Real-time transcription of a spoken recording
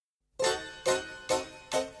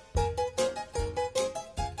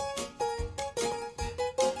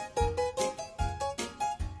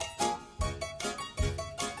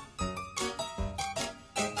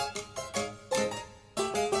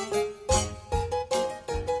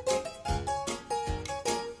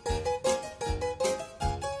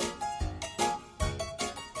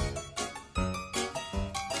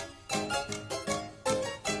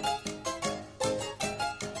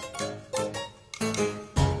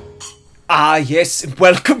Ah, yes,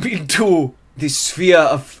 welcome into the sphere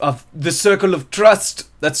of the circle of trust.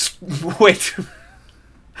 Wait.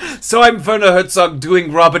 So I'm Werner Herzog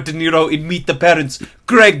doing Robert De Niro in Meet the Parents.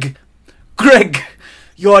 Greg,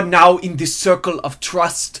 you're now in the circle of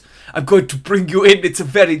trust. I'm going to bring you in. It's a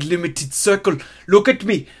very limited circle. Look at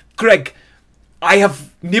me, Greg. I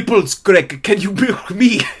have nipples, Greg. Can you milk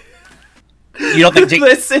me? You don't think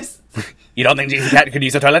You don't think Jason Cat could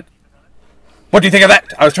use a toilet? What do you think of that?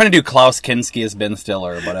 I was trying to do Klaus Kinski as Ben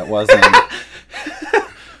Stiller, but it wasn't.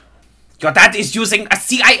 Your dad is using a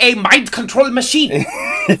CIA mind control machine.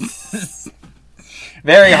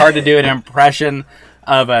 Very hard to do an impression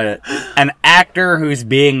of an actor who's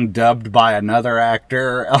being dubbed by another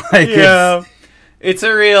actor. It's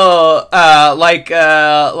a real like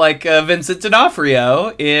Vincent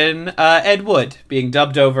D'Onofrio in Ed Wood being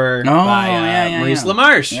dubbed over by Maurice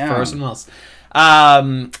LaMarche for Orson Welles.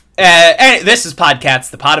 And this is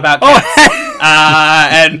Podcats, the pod about cats.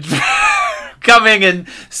 And coming and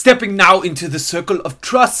stepping now into the circle of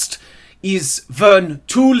trust is Vern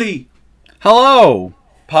Tooley. Hello,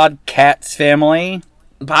 Podcats family.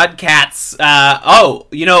 Podcats.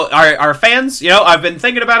 Our fans, I've been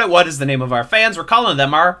thinking about it. What is the name of our fans? We're calling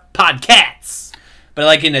them our Podcats. But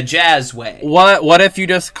like in a jazz way. What if you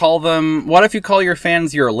just call them, what if you call your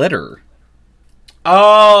fans your litter?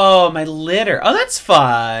 Oh, my litter. Oh, that's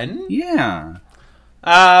fun. Yeah.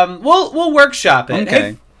 We'll workshop it.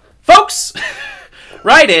 Okay. Hey, folks,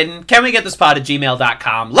 write in,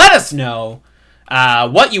 canwegethis@gmail.com. Let us know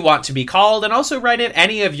what you want to be called, and also write in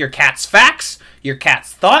any of your cat's facts, your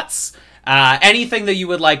cat's thoughts, anything that you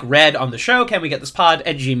would like read on the show,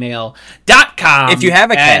 canwegethis@gmail.com. If you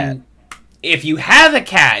have a cat. If you have a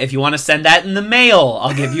cat, if you want to send that in the mail,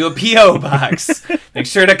 I'll give you a P.O. box. Make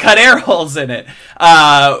sure to cut air holes in it.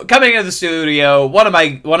 Coming into the studio, one of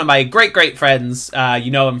my great friends. You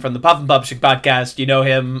know him from the Puff and Bubshick podcast. You know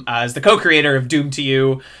him as the co-creator of Doom to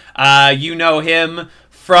You. You know him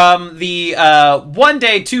from the one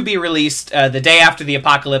day to be released, the day after the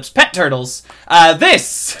apocalypse, Pet Turtles.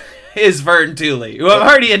 This is Vern Tooley, who I've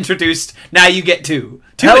already introduced. Now you get two.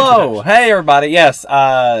 Hello, hey everybody. Yes,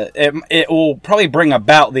 it will probably bring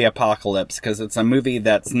about the apocalypse because it's a movie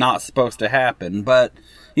that's not supposed to happen. But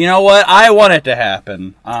you know what? I want it to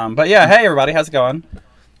happen. But yeah, hey everybody, how's it going?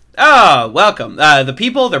 Oh, welcome. The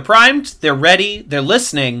people, they're primed, they're ready, they're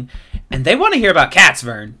listening, and they want to hear about cats,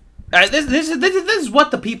 Vern. This is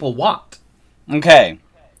what the people want. Okay,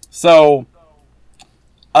 so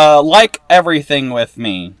like everything with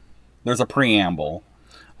me, there's a preamble,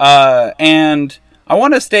 and I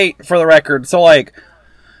want to state for the record, so like,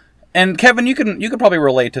 and Kevin, you can probably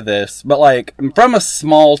relate to this, but like, I'm from a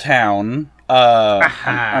small town.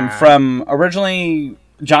 I'm from originally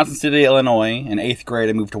Johnson City, Illinois. In 8th grade,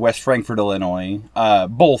 I moved to West Frankfort, Illinois.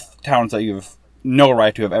 Both towns that you have no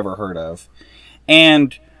right to have ever heard of.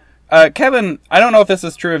 And Kevin, I don't know if this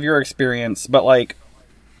is true of your experience, but like,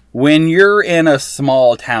 when you're in a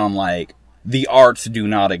small town, like, the arts do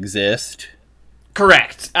not exist.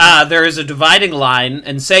 Correct. There is a dividing line,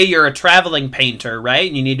 and say you're a traveling painter, right?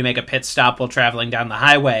 And you need to make a pit stop while traveling down the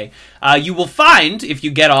highway. You will find, if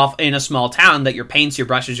you get off in a small town, that your paints, your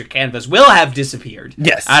brushes, your canvas will have disappeared.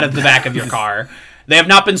 Yes. Out of the back of your car. They have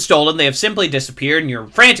not been stolen. They have simply disappeared, and you're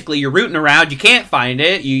rooting around. You can't find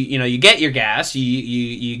it. You get your gas.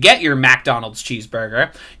 You get your McDonald's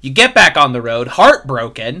cheeseburger. You get back on the road,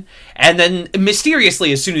 heartbroken, and then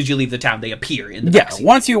mysteriously, as soon as you leave the town, they appear in the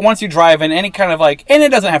backseat. Once you drive in any kind of like, and it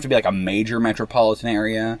doesn't have to be like a major metropolitan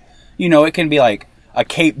area. It can be like a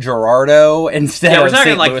Cape Girardeau instead of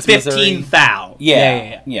St. Louis, 15,000.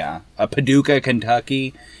 Yeah. A Paducah,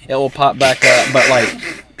 Kentucky. It will pop back up, but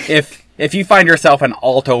like if you find yourself in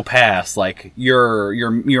Alto Pass, like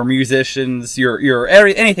your musicians, your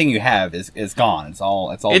anything you have is gone.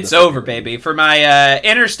 It's over, baby. For my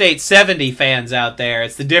Interstate 70 fans out there,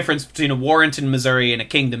 it's the difference between a Warrenton, Missouri, and a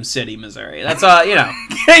Kingdom City, Missouri. That's all,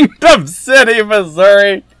 Kingdom City,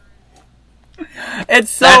 Missouri.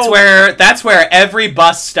 It's so that's where every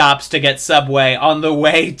bus stops to get Subway on the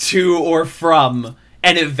way to or from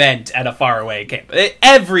an event at a faraway campus.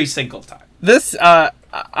 Every single time. This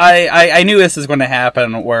I knew this was going to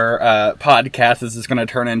happen, where podcast is going to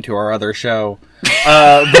turn into our other show.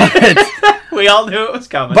 But we all knew it was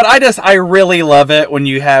coming. But I really love it when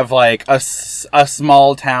you have like a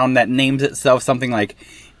small town that names itself something like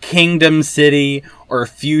Kingdom City or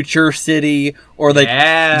Future City, or like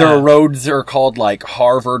their roads are called like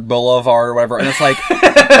Harvard Boulevard or whatever, and it's like,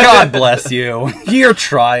 God bless you, you're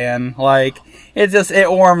trying. Like,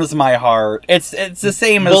 it warms my heart. It's the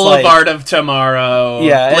same as Boulevard of Tomorrow.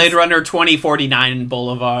 Yeah, Blade Runner 2049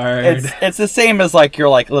 Boulevard. It's the same as like your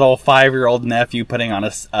like little 5-year-old nephew putting on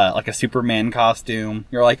a like a Superman costume.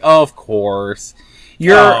 You're like, oh, of course.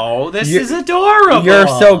 This is adorable. You're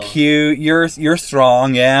so cute. You're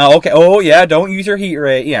strong. Yeah. Okay. Oh yeah. Don't use your heat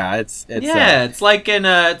ray. Yeah. It's like in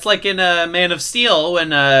Man of Steel when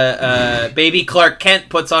baby Clark Kent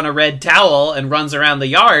puts on a red towel and runs around the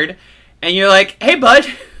yard, and you're like, hey bud,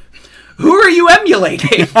 who are you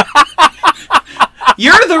emulating?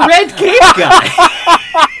 You're the red cape guy.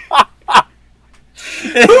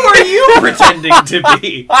 Who are you pretending to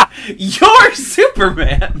be? You're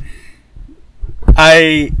Superman.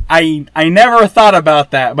 I never thought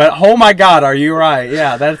about that, but oh my god, are you right?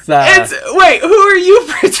 Yeah, that's wait, who are you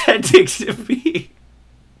pretending to be?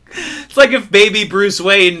 It's like if baby Bruce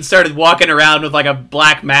Wayne started walking around with like a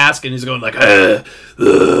black mask and he's going like It's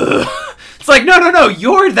like, no,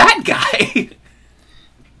 you're that guy.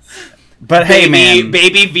 But hey, man,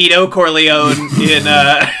 baby Vito Corleone in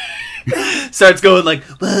starts going like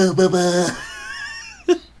bah, bah, bah.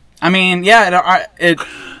 I mean, yeah,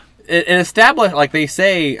 it established, like they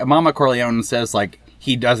say, Mama Corleone says, like,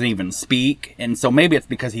 he doesn't even speak, and so maybe it's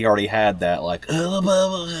because he already had that, like, Who's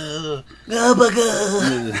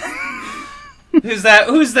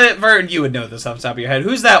that, Vern, you would know this off the top of your head.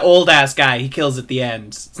 Who's that old-ass guy he kills at the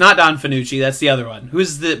end? It's not Don Fanucci, that's the other one.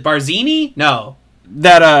 Who's the, Barzini? No.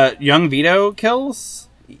 That, young Vito kills?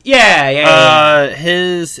 Yeah.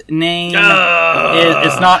 His name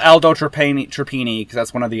it's not Aldo Trapani, because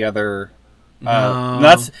that's one of the other...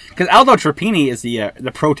 that's because Aldo Trapani is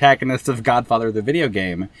the protagonist of Godfather the video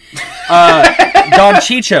game. Don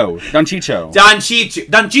Chicho.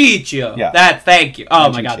 Yeah. Thank you. Oh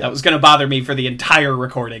Don my Chicho. god, that was going to bother me for the entire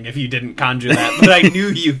recording if you didn't conjure that, but I knew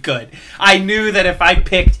you could. I knew that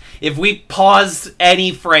if we paused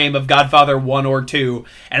any frame of Godfather 1 or 2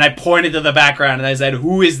 and I pointed to the background and I said,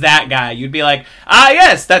 who is that guy? You'd be like,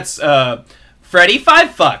 yes, that's Freddy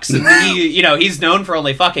Five Fucks. And he's known for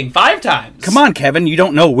only fucking 5 times. Come on, Kevin, you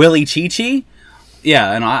don't know Willie Chi-Chi?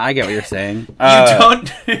 Yeah, and I get what you're saying. You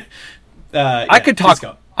don't... I could talk...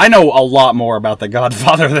 I know a lot more about The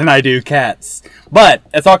Godfather than I do Cats. But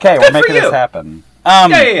it's okay, we're making this happen.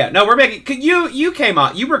 Yeah. No, we're making... You came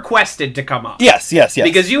on. You requested to come on. Yes.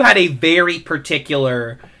 Because you had a very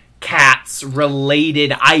particular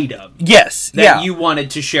Cats-related item. Yes, that you wanted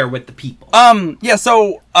to share with the people.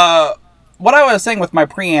 So, what I was saying with my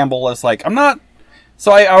preamble is, like, I'm not...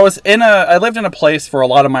 So I lived in a place for a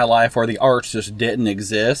lot of my life where the arts just didn't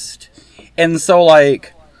exist. And so,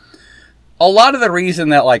 like, a lot of the reason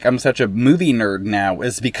that, like, I'm such a movie nerd now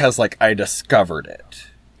is because, like, I discovered it.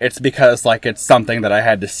 It's because, like, it's something that I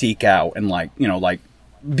had to seek out and, like,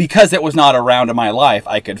 because it was not around in my life,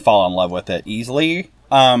 I could fall in love with it easily.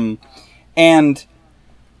 And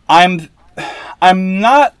I'm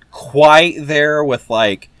not quite there with,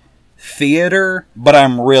 like, theater, but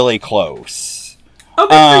I'm really close. Oh,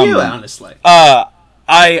 good for you, honestly.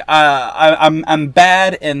 I'm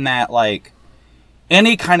bad in that, like,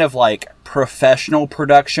 any kind of, like, professional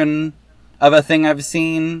production of a thing I've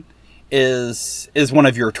seen is one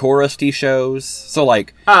of your touristy shows. So,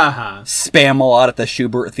 like, Spam a lot at the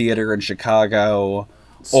Schubert Theater in Chicago.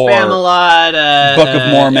 Spam a lot. Book of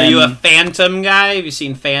Mormon. Are you a Phantom guy? Have you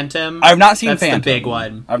seen Phantom? I've not seen Phantom. That's the big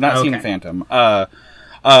one. I've not seen Phantom.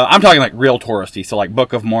 I'm talking like real touristy, so like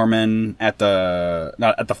Book of Mormon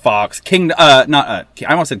not at the Fox. I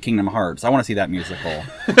almost said Kingdom Hearts. I want to see that musical.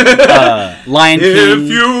 Lion King.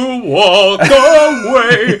 If you walk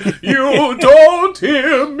away, you don't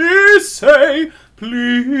hear me say,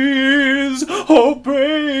 please, oh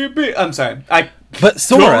baby. I'm sorry. But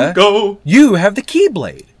Sora, you have the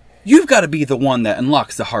Keyblade. You've got to be the one that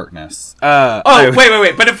unlocks the Heartness.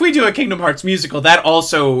 Wait. But if we do a Kingdom Hearts musical, that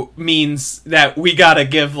also means that we gotta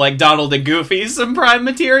give, like, Donald and Goofy some Prime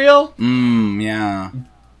material. Yeah.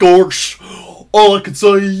 Gorsh. All I can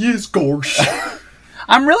say is gorsh.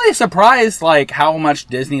 I'm really surprised, like, how much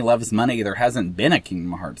Disney loves money there hasn't been a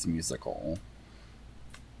Kingdom Hearts musical.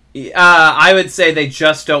 I would say they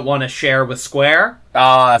just don't want to share with Square.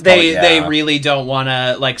 They really don't want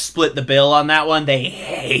to, like, split the bill on that one. They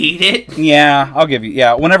hate it. Yeah, I'll give you.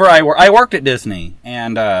 Yeah, whenever I worked at Disney,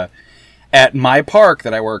 and at my park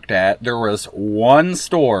that I worked at, there was one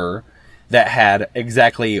store that had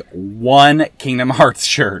exactly one Kingdom Hearts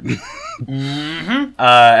shirt. Mm-hmm.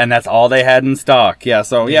 And that's all they had in stock. Yeah,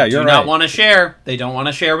 so yeah, you're right. They do not want to share. They don't want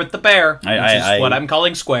to share with the bear, which is what I'm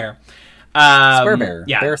calling Square. Square Bear.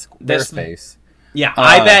 Yeah. Bear Space. Yeah,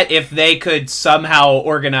 I bet if they could somehow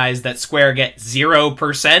organize that Square get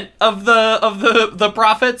 0% of the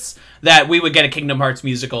profits, that we would get a Kingdom Hearts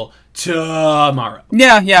musical tomorrow.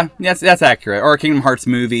 Yeah, that's accurate. Or a Kingdom Hearts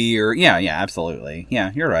movie, or yeah, absolutely.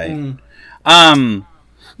 Yeah, you're right.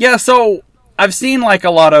 Yeah, so I've seen like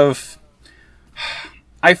a lot of.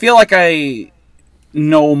 I feel like I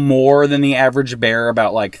know more than the average bear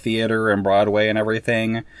about like theater and Broadway and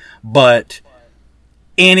everything, but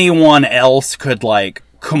anyone else could like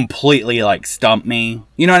completely like stump me.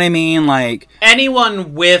 You know what I mean? Like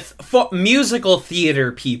anyone with musical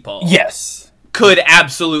theater people. Yes. Could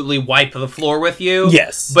absolutely wipe the floor with you.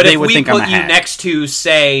 Yes. But if we put you next to,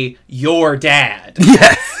 say, your dad,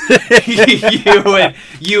 yes.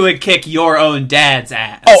 you would kick your own dad's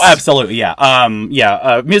ass. Oh, absolutely,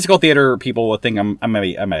 yeah. Musical theater people would think I'm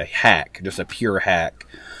a hack, just a pure hack.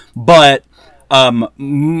 But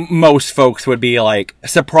most folks would be like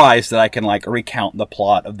surprised that I can like recount the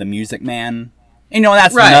plot of The Music Man. You know,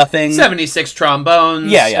 that's nothing. 76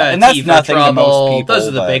 trombones. Yeah. And that's nothing to most people. Those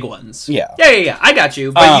are the big ones. Yeah. I got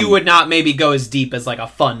you. But you would not maybe go as deep as like a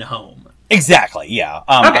fun home. Exactly, yeah.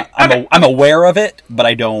 I'm aware of it, but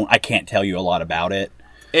I can't tell you a lot about it.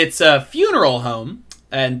 It's a funeral home,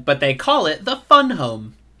 but they call it the fun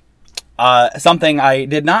home. Something I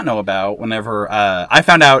did not know about whenever I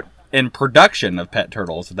found out in production of Pet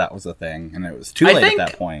Turtles that was a thing, and it was too late at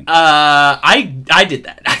that point. I did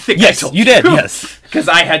that. I think yes, I told you did. Yes, because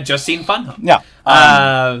I had just seen Fun Home. Yeah.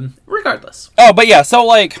 Regardless. Oh, but yeah. So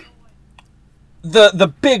like,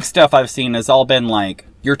 the big stuff I've seen has all been like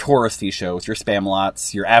your touristy shows, your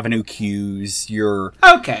Spamalot's, your Avenue Q's, your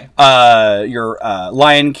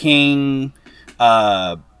Lion King,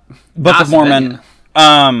 Book of Mormon.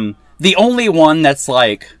 The only one that's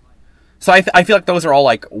like. So I feel like those are all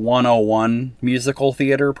like 101 musical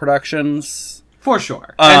theater productions. For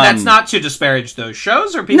sure. And that's not to disparage those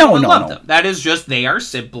shows or people who love them. That is just, they are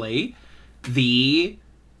simply the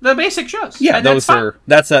basic shows. Yeah, and those are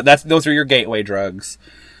your gateway drugs.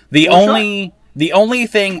 The only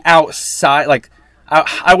thing outside, like,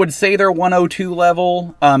 I would say their 102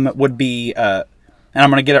 level would be, and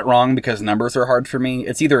I'm going to get it wrong because numbers are hard for me.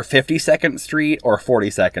 It's either 52nd Street or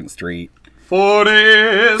 42nd Street.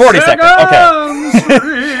 42nd.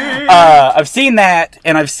 Okay. I've seen that,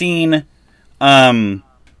 and I've seen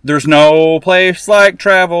There's No Place Like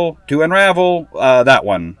Travel to Unravel. That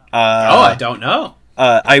one. I don't know.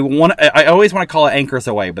 I always want to call it Anchors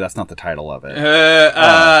Away, but that's not the title of it.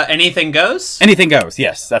 Anything Goes? Anything Goes.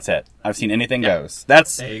 Yes, that's it. I've seen Anything Goes. There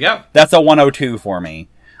you go. That's a 102 for me.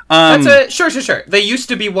 Sure. They used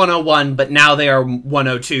to be 101, but now they are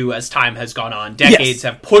 102 as time has gone on. Decades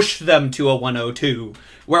have pushed them to a 102,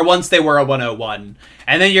 where once they were a 101.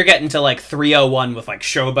 And then you're getting to, like, 301 with, like,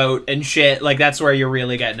 Showboat and shit. Like, that's where you're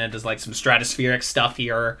really getting into, like, some stratospheric stuff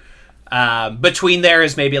here. Between there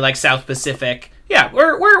is maybe, like, South Pacific. Yeah,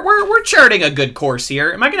 we're charting a good course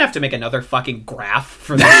here. Am I gonna have to make another fucking graph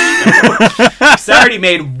for this show? I already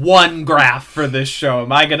made one graph for this show.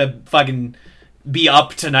 Am I gonna fucking be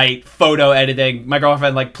up tonight photo editing? My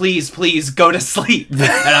girlfriend like, please go to sleep, and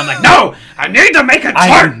I'm like, no, I need to make a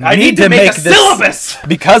chart. I need to make a syllabus.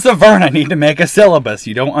 Because of Vern, I need to make a syllabus.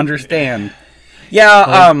 You don't understand.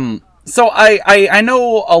 Yeah. So I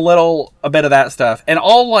know a bit of that stuff, and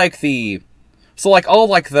all like the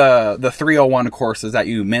 301 courses that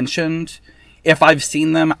you mentioned. If I've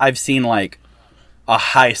seen them, I've seen like a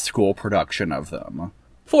high school production of them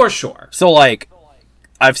for sure. So like,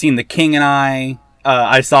 I've seen The King and I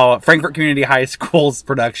saw Frankfort Community High School's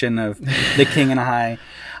production of The King and I.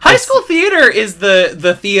 High school theater is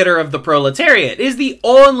the theater of the proletariat. It is the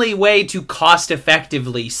only way to cost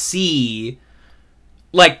effectively see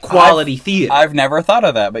like quality theater. I've never thought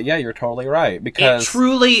of that, but yeah, you're totally right, because it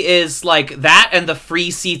truly is like that, and the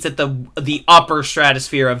free seats at the upper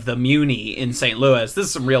stratosphere of the Muni in St. Louis. This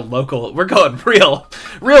is some real local. We're going real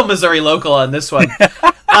Missouri local on this one.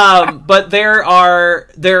 But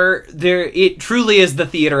it truly is the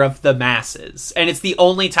theater of the masses, and it's the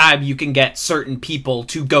only time you can get certain people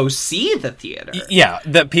to go see the theater. Yeah,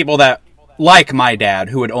 the people that, like my dad,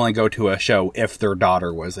 who would only go to a show if their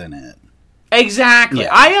daughter was in it. Exactly.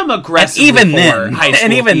 Yeah. I am aggressive even for then, high school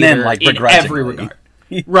and even theater then, like, in every regard.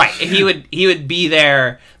 Right. He would be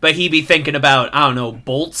there, but he'd be thinking about, I don't know,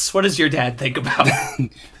 bolts. What does your dad think about?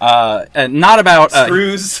 Not about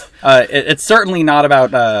screws. It's certainly not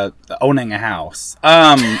about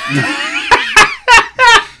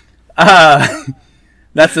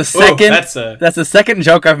That's the second. Ooh, that's the second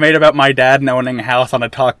joke I've made about my dad owning a house on a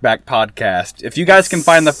Talkback podcast. If you guys can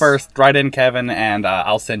find the first, write in Kevin, and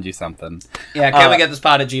I'll send you something. Yeah, can we get this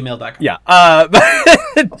pod at gmail.com? Yeah.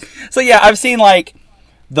 So yeah, I've seen like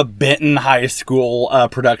the Benton High School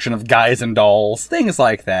production of Guys and Dolls, things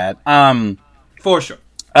like that. For sure.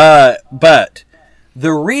 But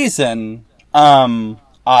the reason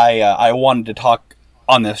I wanted to talk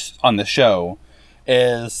on this show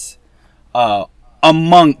is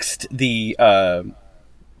amongst the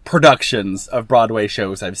productions of Broadway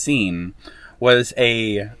shows I've seen was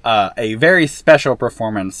a very special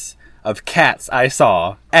performance of Cats I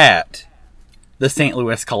saw at the St.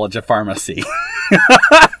 Louis College of Pharmacy.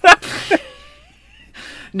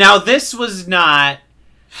 Now, this was not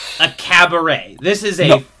a cabaret. This is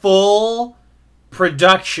a full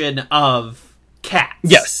production of Cats.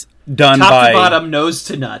 Yes, done top by to bottom, nose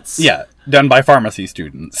to nuts. Yeah, done by pharmacy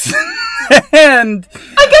students. And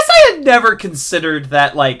I guess I had never considered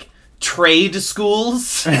that, like, trade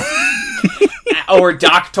schools or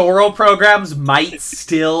doctoral programs might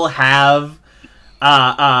still have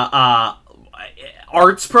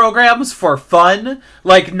arts programs for fun.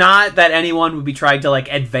 Like, not that anyone would be trying to, like,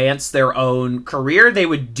 advance their own career. They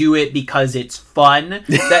would do it because it's fun.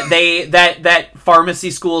 that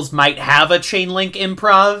pharmacy schools might have a chain link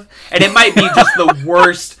improv, and it might be just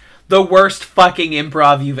the worst fucking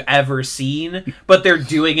improv you've ever seen, but they're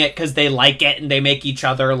doing it because they like it and they make each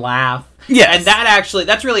other laugh. Yes. And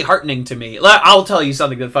that's really heartening to me. I'll tell you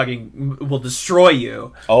something that fucking will destroy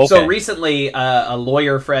you. Okay. So recently, a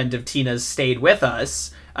lawyer friend of Tina's stayed with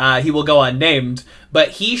us. He will go unnamed, but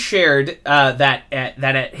he shared that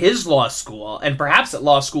at his law school, and perhaps at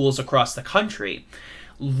law schools across the country,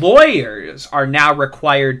 lawyers are now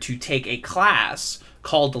required to take a class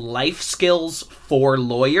called Life Skills for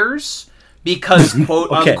Lawyers because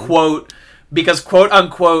quote unquote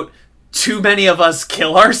too many of us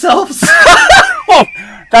kill ourselves. Oh,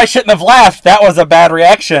 I shouldn't have laughed. That was a bad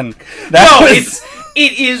reaction.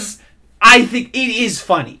 It is. I think it is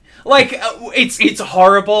funny. Like, it's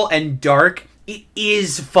horrible and dark. It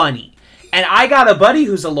is funny. And I got a buddy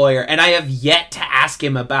who's a lawyer, and I have yet to ask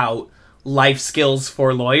him about Life Skills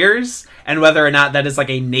for Lawyers and whether or not that is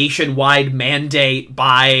like a nationwide mandate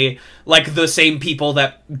by like the same people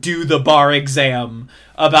that do the bar exam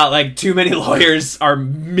about like too many lawyers are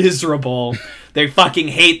miserable. They fucking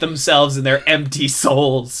hate themselves and their empty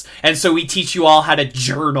souls. And so we teach you all how to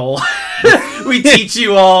journal. We teach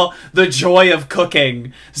you all the joy of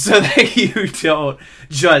cooking so that you don't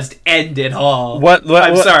just end it all.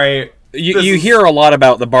 I'm sorry. You hear a lot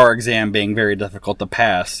about the bar exam being very difficult to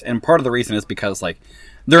pass, and part of the reason is because, like,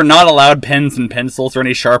 they're not allowed pens and pencils or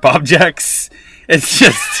any sharp objects. It's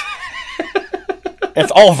just...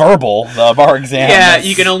 it's all verbal, the bar exam. Yeah,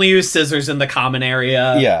 you can only use scissors in the common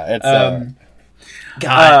area. Yeah, it's...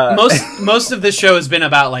 God, most of this show has been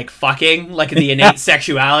about, like, fucking, like, the innate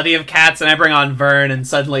sexuality of cats, and I bring on Vern, and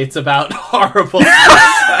suddenly it's about horrible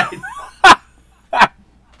suicide.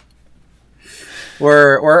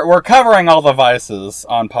 We're covering all the vices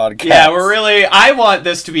on podcasts. Yeah, I want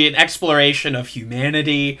this to be an exploration of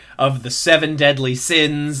humanity, of the 7 deadly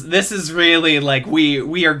sins. This is really like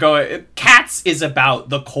we are going. Cats is about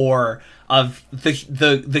the core of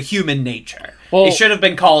the human nature. Well, it should have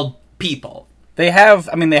been called People. They have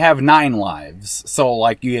 9 lives, so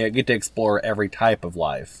like you get to explore every type of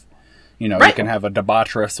life. You know, right. You can have a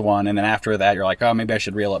debaucherous one, and then after that, you're like, oh, maybe I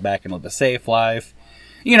should reel it back and live a safe life.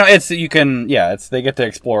 You know, they get to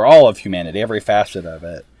explore all of humanity, every facet of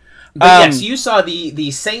it. But yes, you saw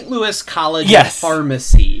the St. Louis College of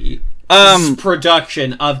Pharmacy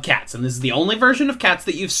production of Cats, and this is the only version of Cats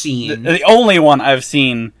that you've seen. The only one I've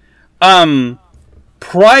seen. Prior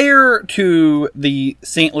to the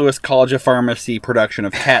St. Louis College of Pharmacy production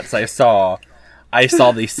of Cats I saw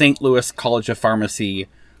the St. Louis College of Pharmacy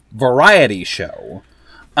variety show.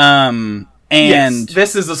 And yes,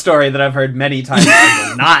 this is a story that I've heard many times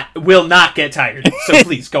and will not get tired of, so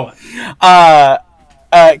please, go on.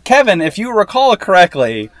 Kevin, if you recall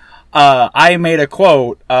correctly, I made a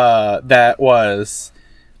quote that was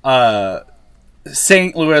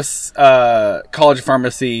St. Louis College of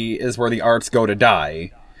Pharmacy is where the arts go to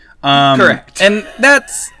die. Correct. And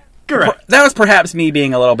that's... Correct. That was perhaps me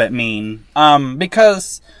being a little bit mean,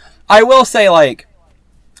 because I will say, like,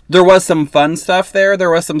 there was some fun stuff there. There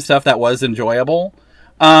was some stuff that was enjoyable.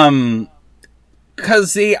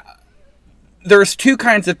 Because, there's 2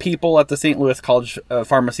 kinds of people at the St. Louis College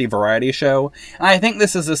Pharmacy variety show. And I think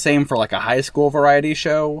this is the same for, like, a high school variety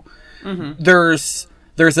show. Mm-hmm. There's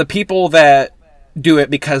the people that do it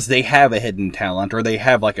because they have a hidden talent or they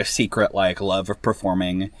have, like, a secret, like, love of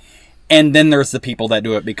performing. And then there's the people that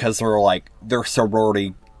do it because they're like, their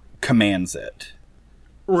sorority commands it.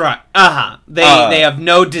 Right. They have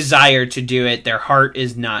no desire to do it. Their heart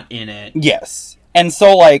is not in it. Yes. And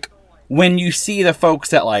so, like, when you see the folks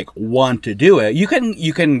that, like, want to do it, you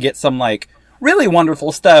can get some, like, really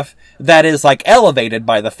wonderful stuff that is, like, elevated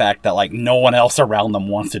by the fact that, like, no one else around them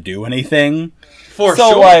wants to do anything. For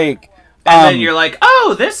so, sure. Like, and then you're like,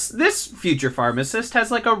 oh, this future pharmacist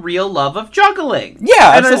has, like, a real love of juggling.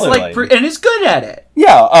 Yeah, and absolutely. Is, like, and is good at it.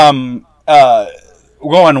 Yeah,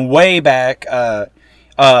 going way back,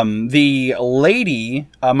 the lady,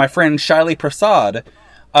 my friend Shaili Prasad,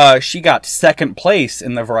 she got second place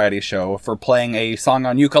in the variety show for playing a song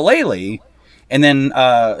on ukulele. And then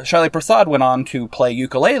Shaili Prasad went on to play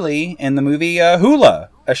ukulele in the movie Hula,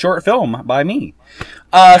 a short film by me.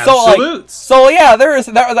 So yeah,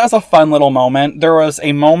 that was a fun little moment. There was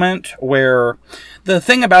a moment where the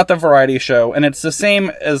thing about the variety show, and it's the same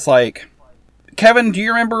as, like, Kevin, do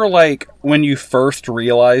you remember, like, when you first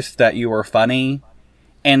realized that you were funny?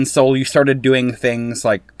 And so you started doing things,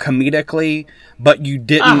 like, comedically, but you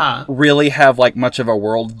didn't really have, like, much of a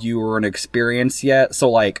worldview or an experience yet. So,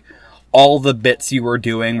 like, all the bits you were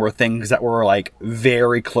doing were things that were, like,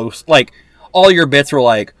 very close. Like, all your bits were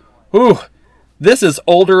like, ooh, this is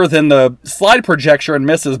older than the slide projector in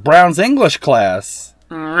Mrs. Brown's English class.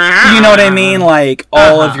 You know what I mean? Like,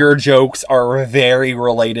 all of your jokes are very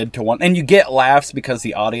related to one. And you get laughs because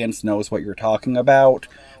the audience knows what you're talking about,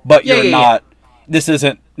 but you're not... This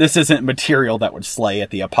isn't material that would slay at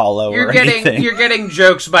the Apollo or anything. You're getting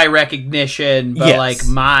jokes by recognition, but, like,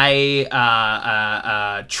 my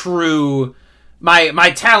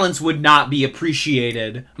talents would not be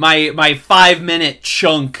appreciated. My 5-minute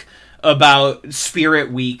chunk about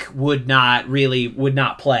Spirit Week would not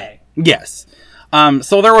play. Yes.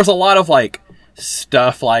 So there was a lot of, like,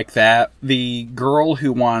 stuff like that. The girl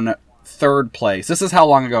who won third place, this is how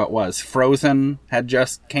long ago it was. Frozen had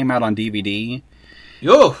just came out on DVD.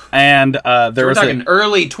 Yo. And there was talking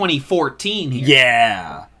early 2014 here.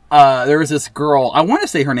 Yeah. There was this girl, I want to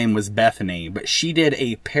say her name was Bethany, but she did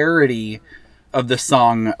a parody of the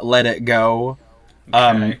song Let It Go,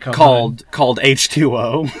 called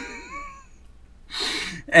H2O.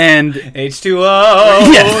 And H2O,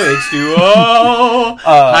 H2O,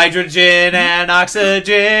 hydrogen and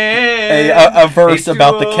oxygen. A verse H2O,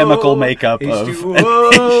 about the chemical makeup H2O. Of an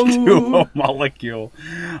H2O molecule.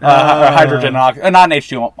 Hydrogen, not an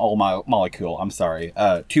H2O molecule, I'm sorry.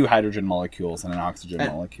 2 hydrogen molecules and an oxygen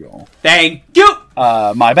molecule. Thank you!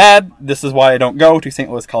 My bad. This is why I don't go to St.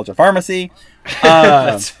 Louis College of Pharmacy.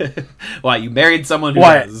 Why, you married someone who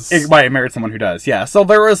does. Why I married someone who does, yeah. So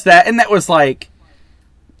there was that, and that was like...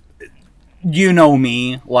 You know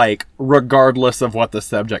me, like, regardless of what the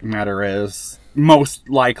subject matter is, most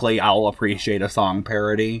likely I'll appreciate a song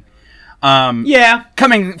parody.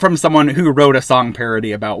 Coming from someone who wrote a song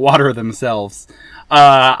parody about water themselves,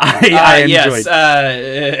 I enjoyed.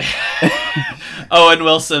 Yes, Owen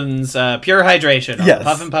Wilson's Pure Hydration on the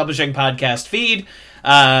Puffin Publishing podcast feed.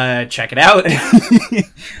 Check it out.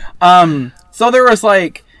 So there was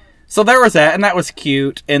that, and that was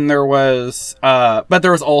cute, and there was, but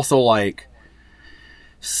there was also, like,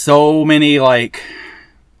 so many, like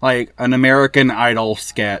an American Idol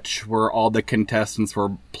sketch where all the contestants were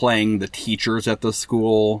playing the teachers at the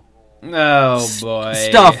school. Oh, boy.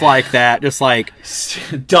 Stuff like that, just, like...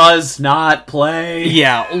 Does not play.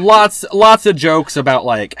 Yeah, lots of jokes about,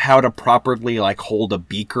 like, how to properly, like, hold a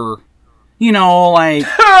beaker. You know, like...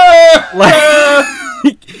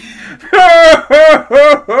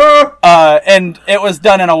 and it was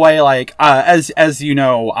done in a way like, as you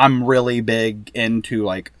know, I'm really big into,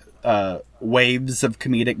 like, waves of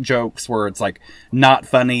comedic jokes where it's like not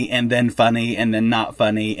funny and then not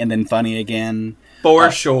funny and then funny again.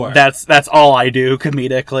 For sure. That's all I do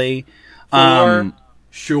comedically. For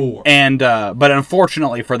sure. And but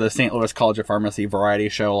unfortunately for the St. Louis College of Pharmacy variety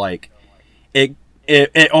show, like it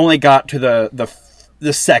only got to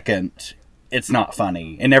the second. It's not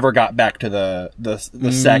funny. It never got back to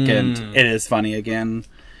the second. It is funny again.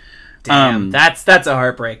 Damn, that's a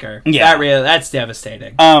heartbreaker. Yeah, that's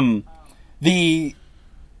devastating.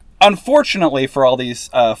 Unfortunately for all these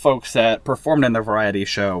folks that performed in the variety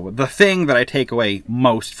show, the thing that I take away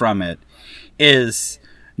most from it is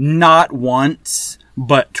not once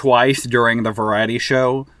but twice during the variety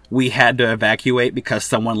show we had to evacuate because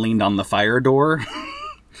someone leaned on the fire door.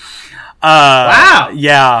 Wow.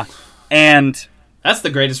 Yeah. And that's the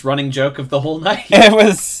greatest running joke of the whole night. It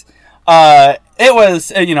was a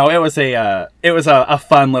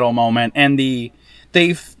fun little moment, and the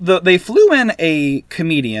they flew in a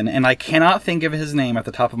comedian, and I cannot think of his name at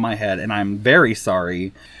the top of my head, and I'm very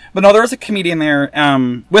sorry. But no, there was a comedian there.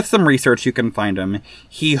 With some research, you can find him.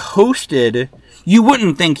 He hosted. You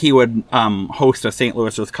wouldn't think he would host a St.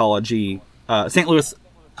 Louis College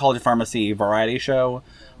of Pharmacy variety show,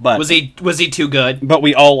 but was he too good? But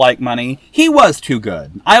we all like money. He was too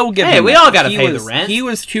good. I will give him. Hey, we all got to pay the rent. He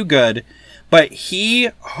was too good, but he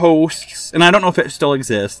hosts, and I don't know if it still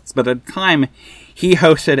exists, but at the time, he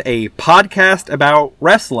hosted a podcast about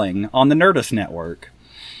wrestling on the Nerdist Network.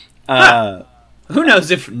 Who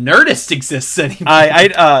knows if Nerdist exists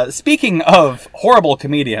anymore? Speaking of horrible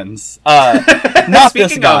comedians, not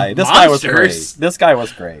this guy. This guy was great. This guy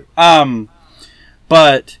was great.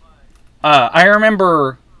 But I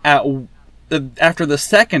remember after the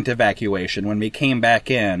second evacuation, when we came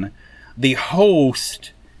back in, the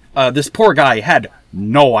host, this poor guy, had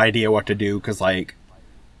no idea what to do, because, like,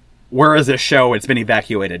 where is this show? It's been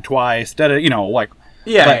evacuated twice.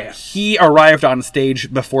 He arrived on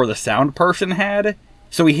stage before the sound person had,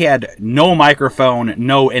 so he had no microphone,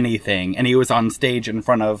 no anything, and he was on stage in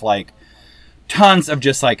front of, like, tons of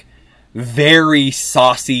just, like, very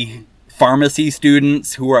saucy pharmacy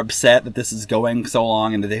students who were upset that this is going so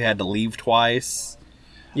long and that they had to leave twice.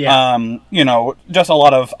 Yeah. Just a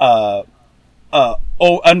lot of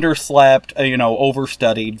underslept,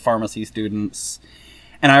 overstudied pharmacy students.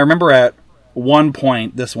 And I remember at one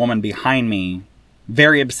point, this woman behind me,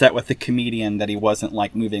 very upset with the comedian that he wasn't,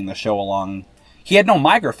 like, moving the show along. He had no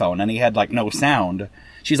microphone and he had, like, no sound.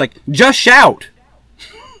 She's like, just shout!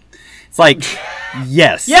 It's like,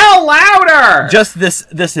 yes. Yell louder! Just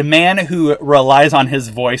this man who relies on his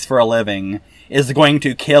voice for a living is going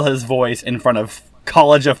to kill his voice in front of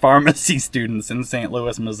College of Pharmacy students in St.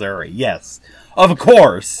 Louis, Missouri. Yes. Of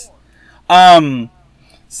course. It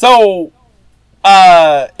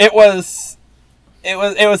was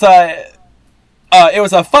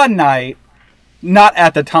a fun night. Not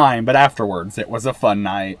at the time, but afterwards it was a fun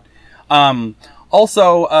night.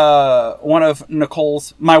 Also, one of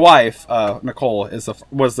my wife, Nicole,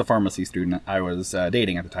 was the pharmacy student I was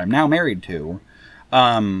dating at the time, now married to.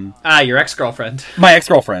 Your ex-girlfriend. My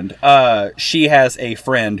ex-girlfriend. She has a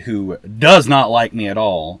friend who does not like me at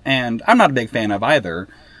all, and I'm not a big fan of either.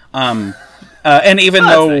 And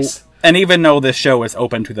even though this show is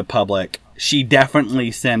open to the public, she definitely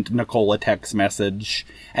sent Nicole a text message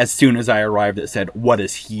as soon as I arrived that said, "What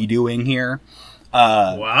is he doing here?"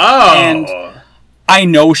 Wow. And I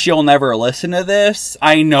know she'll never listen to this.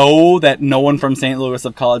 I know that no one from St. Louis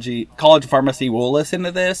College of Pharmacy will listen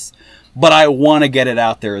to this, but I want to get it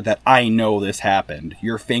out there that I know this happened.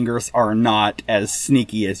 Your fingers are not as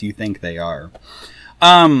sneaky as you think they are.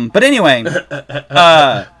 But anyway,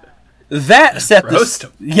 that set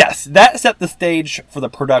the stage for the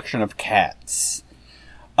production of Cats.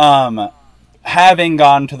 Having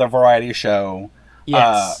gone to the variety show,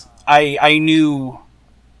 yes. I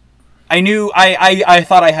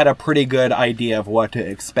thought I had a pretty good idea of what to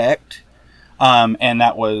expect. And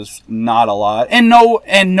that was not a lot. And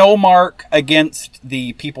no mark against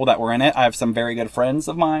the people that were in it. I have some very good friends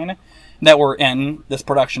of mine that were in this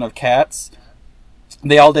production of Cats.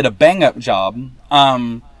 They all did a bang-up job.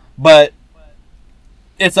 But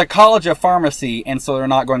it's a College of Pharmacy, and so they're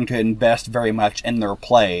not going to invest very much in their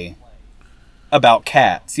play about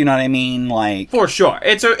cats. You know what I mean? Like, for sure,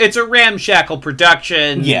 it's a ramshackle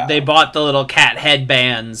production. Yeah, they bought the little cat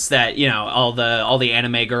headbands that all the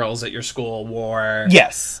anime girls at your school wore.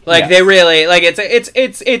 Yes, they really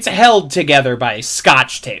it's held together by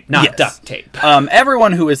Scotch tape, not duct tape.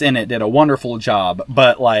 Everyone who was in it did a wonderful job,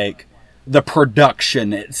 but like the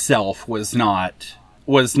production itself was not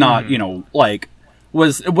was not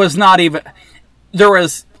even. There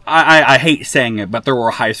was. I hate saying it, but there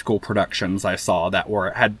were high school productions I saw that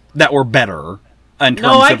were better in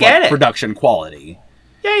terms of production quality.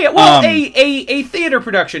 Yeah. Well, a theater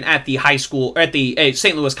production at the high school, at the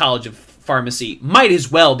St. Louis College of Pharmacy, might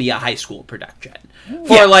as well be a high school production.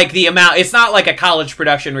 For like the amount, it's not like a college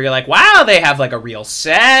production where you're like, wow, they have like a real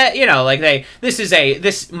set.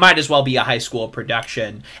 This might as well be a high school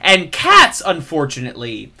production. And Cats,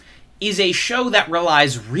 unfortunately, is a show that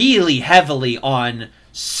relies really heavily on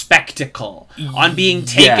spectacle, on being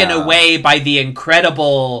taken away by the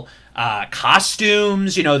incredible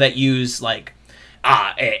costumes, that use like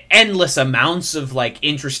endless amounts of like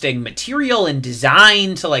interesting material and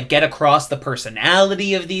design to like get across the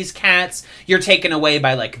personality of these cats. You're taken away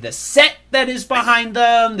by like the set that is behind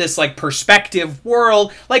them, this like perspective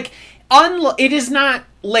world. Like it is not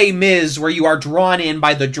Les Mis where you are drawn in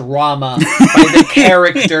by the drama, by the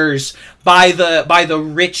characters, by the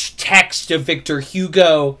rich text of Victor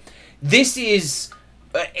Hugo. This is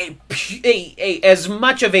as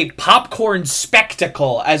much of a popcorn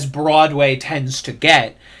spectacle as Broadway tends to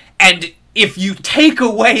get. And if you take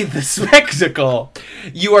away the spectacle,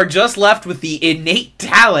 you are just left with the innate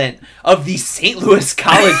talent of the St. Louis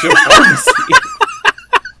College of Pharmacy.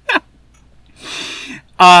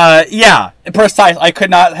 Yeah, precise. I could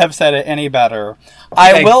not have said it any better.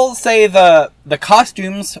 I will say the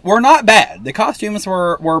costumes were not bad. The costumes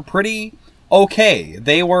were pretty okay.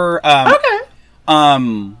 They were at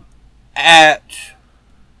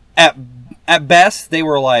best they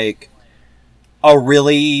were like a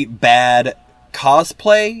really bad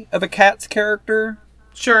cosplay of a Cats character.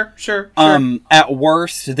 Sure. At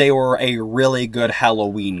worst, they were a really good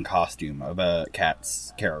Halloween costume of a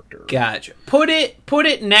Cats character. Gotcha. Put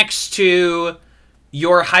it next to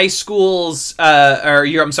your high school's,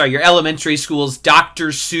 your elementary school's Dr.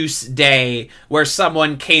 Seuss Day, where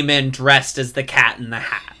someone came in dressed as the Cat in the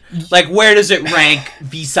Hat. Like, where does it rank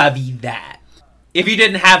vis-a-vis that? If you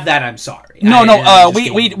didn't have that, I'm sorry.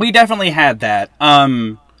 We definitely had that.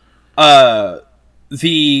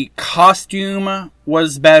 The costume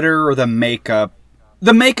was better, the makeup,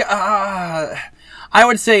 I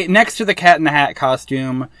would say next to the Cat in the Hat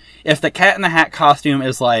costume, if the Cat in the Hat costume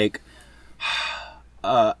is like,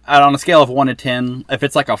 on a scale of 1 to 10, if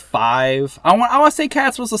it's like a 5, I want to say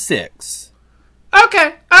Cats was a 6.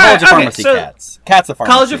 Okay. College of Pharmacy Cats. Cats of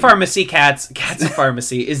Pharmacy. College of Pharmacy Cats of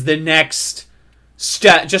Pharmacy is the next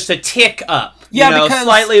just a tick up. Yeah, because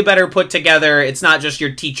slightly better put together. It's not just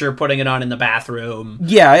your teacher putting it on in the bathroom.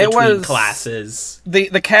 Yeah, it was classes.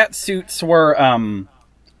 The cat suits were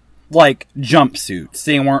like jumpsuits.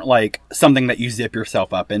 They weren't like something that you zip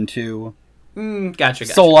yourself up into. Gotcha.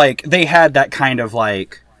 So like they had that kind of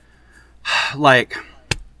like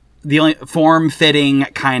the only form-fitting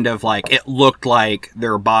kind of like it looked like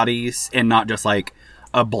their bodies and not just like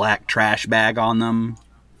a black trash bag on them.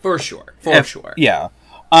 For sure. Yeah.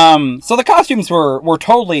 So the costumes were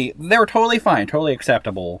totally fine, totally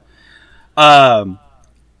acceptable. The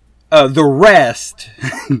rest,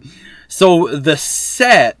 so the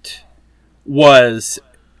set was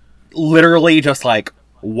literally just like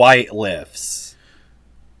white lifts.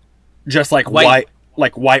 Just like white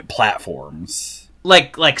platforms.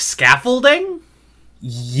 Like scaffolding?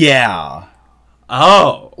 Yeah.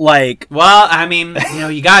 Oh. Like... Well, I mean,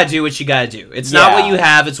 you gotta do what you gotta do. It's not what you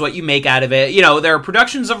have, it's what you make out of it. There are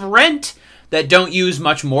productions of Rent that don't use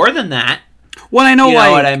much more than that. Well, I know, you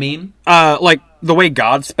know what I mean? Like, the way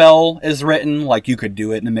Godspell is written, like, you could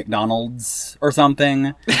do it in a McDonald's or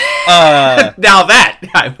something. Now that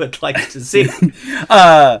I would like to see. You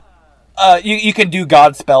could do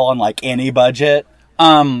Godspell on, like, any budget.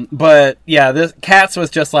 But, yeah, this Cats was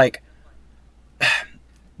just, like...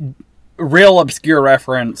 real obscure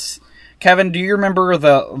reference. Kevin, do you remember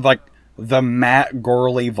the Matt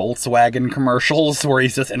Gorley Volkswagen commercials where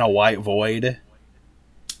he's just in a white void?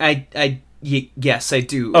 Yes, I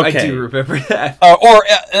do. Okay. I do remember that.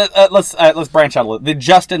 Let's branch out a little. The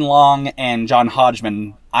Justin Long and John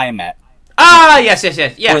Hodgman IMAT. Yes.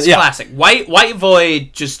 Well, yeah. Classic. White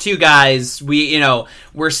void, just two guys.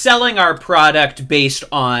 We're selling our product based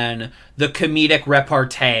on the comedic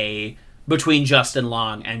repartee between Justin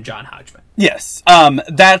Long and John Hodgman. Yes.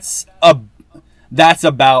 That's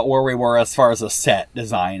about where we were as far as the set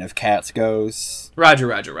design of Cats goes.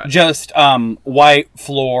 Roger. Just white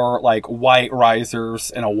floor, like white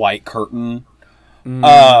risers and a white curtain.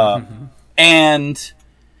 Mm-hmm. And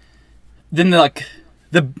then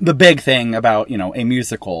the big thing about, a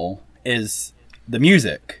musical is the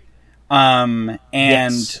music.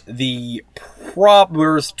 Yes.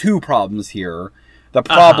 There's two problems here. The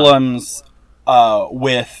problems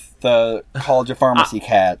with the College of Pharmacy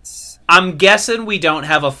Cats. I'm guessing we don't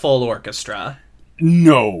have a full orchestra.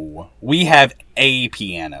 No, we have a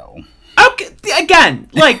piano. Okay, again,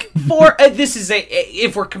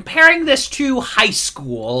 if we're comparing this to high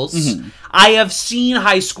schools, mm-hmm. I have seen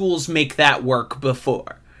high schools make that work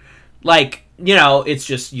before. It's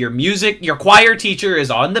just your choir teacher is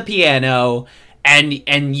on the piano,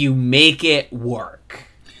 and you make it work.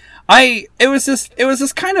 It was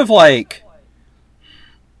just kind of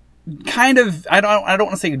I don't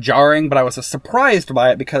want to say jarring, but I was surprised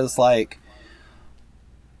by it because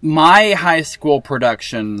my high school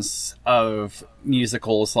productions of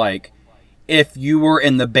musicals, if you were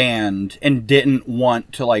in the band and didn't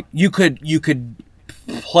want to you could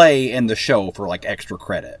play in the show for extra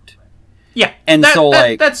credit. Yeah, and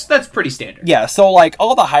that's pretty standard. Yeah, so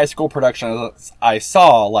all the high school productions I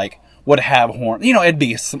saw would have horns. It'd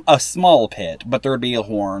be a small pit, but there would be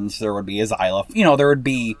horns, there would be a xylophone. There would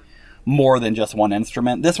be more than just one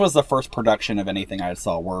instrument. This was the first production of anything I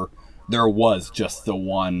saw where there was just the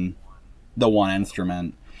one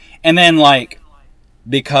instrument. And then, like,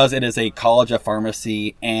 because it is a college of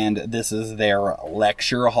pharmacy and this is their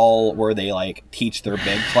lecture hall where they, like, teach their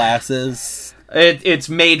big classes. It's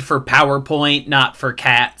made for PowerPoint, not for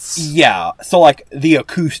cats. Yeah, so, like, the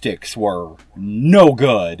acoustics were no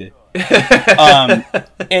good.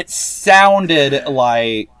 It sounded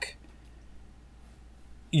like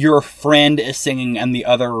your friend is singing in the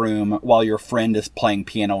other room while your friend is playing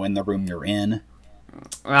piano in the room you're in.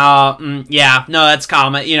 Yeah, no, that's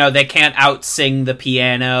common. You know, they can't out-sing the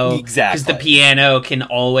piano. Exactly. Because the piano can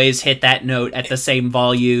always hit that note at the same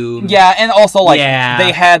volume. Yeah, and also, like,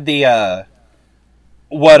 they had the,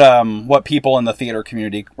 what people in the theater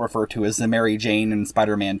community refer to as the Mary Jane and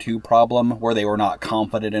Spider-Man 2 problem, where they were not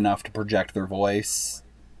confident enough to project their voice.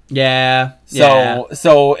 Yeah.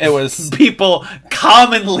 So it was... People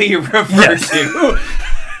commonly refer to...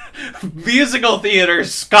 Musical theater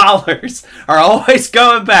scholars are always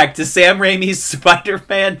going back to Sam Raimi's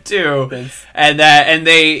Spider-Man 2, and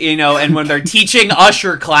they, you know, and when they're teaching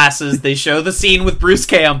usher classes, they show the scene with Bruce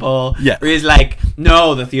Campbell, where he's like,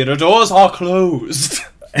 "No, the theater doors are closed."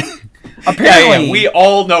 Apparently, we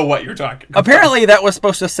all know what you're talking about. Apparently, that was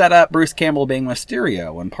supposed to set up Bruce Campbell being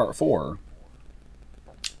Mysterio in Part 4.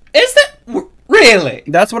 Is that really?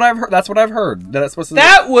 That's what I've heard. That's what I've heard. That's supposed to.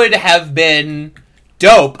 That would have been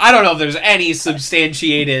dope. I don't know if there's any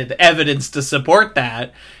substantiated evidence to support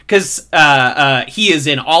that, because he is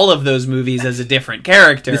in all of those movies as a different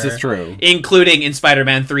character. This is true. Including in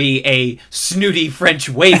Spider-Man 3, a snooty French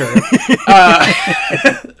waiter.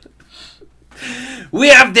 We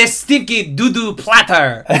have this stinky doo-doo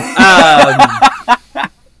platter.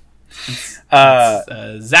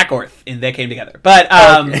 Zach Orth in They Came Together. But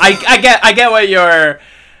I get what you're...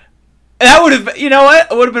 That would have, you know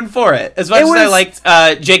what? I would have been for it. As much as I liked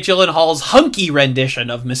Jake Gyllenhaal's hunky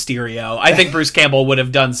rendition of Mysterio, I think Bruce Campbell would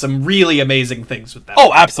have done some really amazing things with that.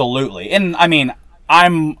 Oh, absolutely. And, I mean,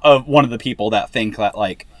 I'm one of the people that think that,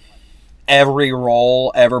 like, every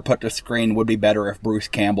role ever put to screen would be better if Bruce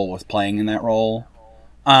Campbell was playing in that role.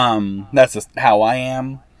 That's just how I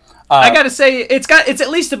am. I gotta say, it's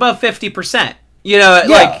at least above 50%. You know,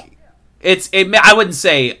 like, I wouldn't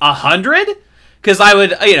say 100, because I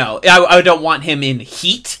would, you know, I don't want him in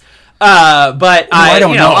Heat. But I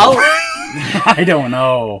don't know. I don't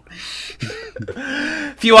know.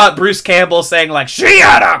 If you want Bruce Campbell saying, like, "She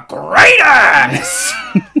had a great ass!"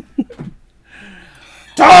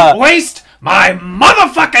 Don't waste my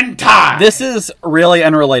motherfucking time! This is really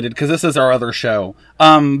unrelated, because this is our other show.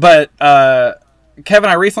 But Kevin,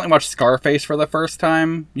 I recently watched Scarface for the first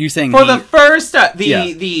time. You saying the first time, the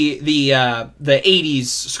 80s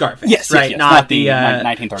Scarface, yes, right? Yes. Not the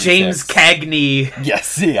 1936 James Cagney.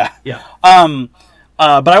 Yes, yeah.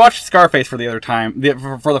 But I watched Scarface for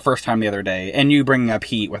the first time the other day, and you bringing up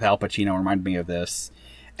Heat with Al Pacino reminded me of this.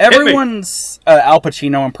 Everyone's Al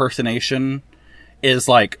Pacino impersonation is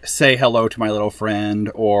like, "Say hello to my little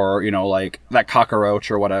friend," or, you know, like that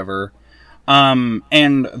cockroach or whatever.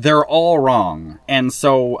 And they're all wrong. And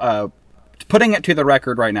so, putting it to the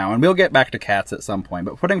record right now, and we'll get back to Cats at some point,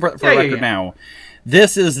 but putting for the record now,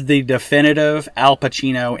 this is the definitive Al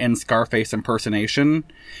Pacino in Scarface impersonation.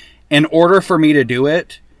 In order for me to do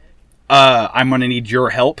it, I'm going to need your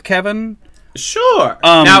help, Kevin. Sure.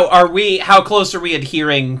 Now, how close are we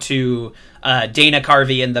adhering to Dana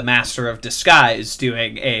Carvey and the Master of Disguise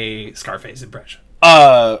doing a Scarface impression?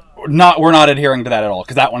 We're not adhering to that at all,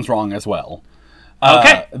 because that one's wrong as well.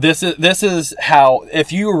 Okay. This is how,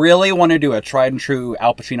 if you really want to do a tried and true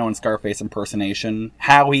Al Pacino and Scarface impersonation,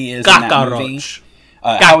 how he is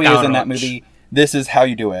in that movie, this is how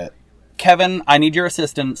you do it. Kevin, I need your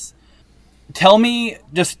assistance. Tell me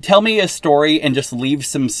a story and just leave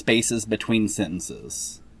some spaces between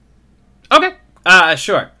sentences. Okay.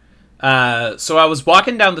 Sure. So I was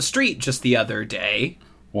walking down the street just the other day.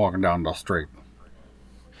 Walking down the street.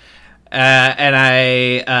 And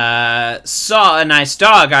I saw a nice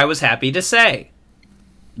dog, I was happy to say.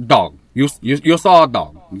 Dog. You saw a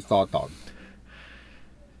dog. You saw a dog.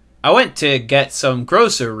 I went to get some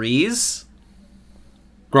groceries.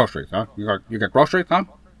 Groceries, huh? You got groceries, huh?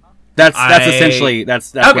 That's essentially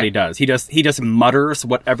what he does. He just mutters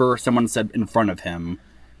whatever someone said in front of him.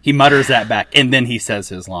 He mutters that back, and then he says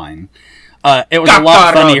his line. It was a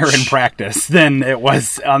lot funnier in practice than it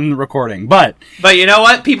was on the recording, but you know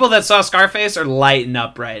what? People that saw Scarface are lighting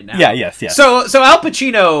up right now. Yeah, yes. So Al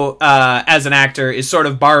Pacino, as an actor, is sort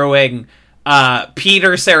of borrowing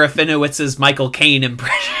Peter Serafinowicz's Michael Caine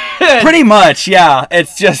impression. Pretty much, yeah.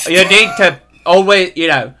 It's just you need to always, you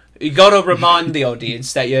know, you got to remind the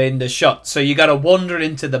audience that you're in the shot, so you got to wander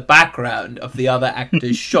into the background of the other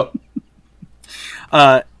actor's shot.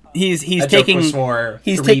 He's A taking joke was for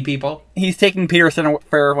he's three people. He's taking Peter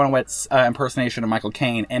Serafinowicz impersonation of Michael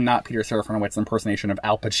Caine and not Peter Serafinowicz impersonation of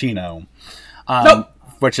Al Pacino. Nope.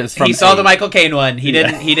 Which is from He saw the Michael Caine one. He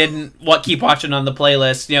didn't keep watching on the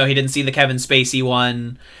playlist. He didn't see the Kevin Spacey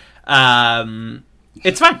one.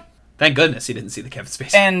 It's fine. Thank goodness he didn't see the Kevin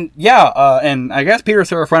Spacey. And and I guess Peter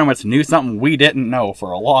Serafinowicz knew something we didn't know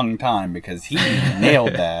for a long time because he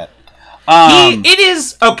nailed that. It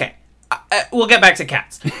is okay. We'll get back to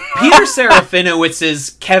Cats. Peter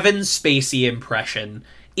Serafinowicz's Kevin Spacey impression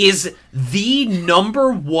is the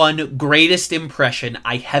number one greatest impression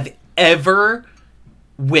I have ever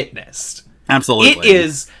witnessed. Absolutely. It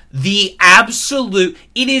is the absolute...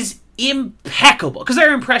 It is impeccable. Because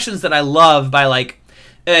there are impressions that I love by,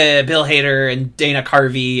 Bill Hader and Dana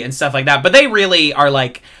Carvey and stuff like that. But they really are,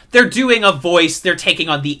 they're doing a voice, they're taking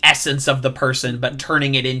on the essence of the person, but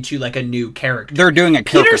turning it into, a new character. They're doing a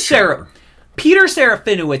caricature. Peter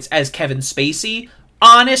Serafinowicz as Kevin Spacey,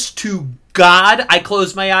 honest to God, I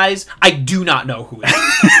close my eyes, I do not know who it is.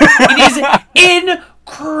 It is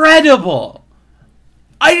incredible.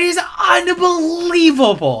 It is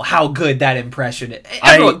unbelievable how good that impression is.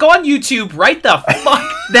 Everyone, go on YouTube right the fuck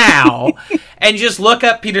now and just look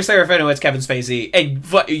up Peter Serafinowicz, Kevin Spacey, and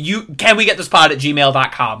can we get this pod at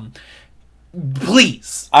gmail.com?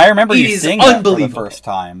 Please. I remember you seeing that for the unbelievable. first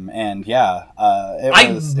time, and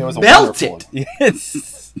it was melted.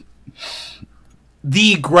 It's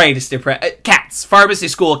The greatest impression. Cats. Pharmacy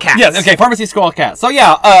School Cats. yes, okay, Pharmacy School Cats. So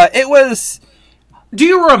it was. Do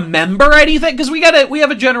you remember anything? Because we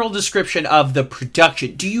have a general description of the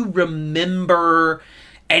production. Do you remember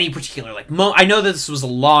any particular I know that this was a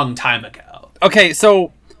long time ago. Okay,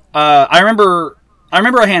 so I remember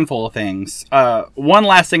a handful of things. One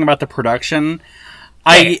last thing about the production.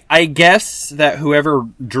 I guess that whoever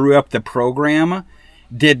drew up the program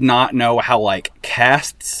did not know how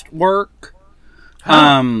casts work.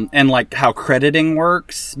 And how crediting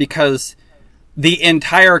works, because the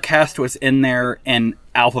entire cast was in there in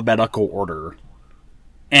alphabetical order.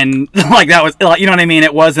 And that was you know what I mean?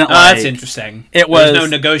 It wasn't that's interesting. It was no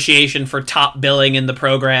negotiation for top billing in the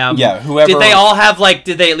program. Yeah, whoever. Did they all have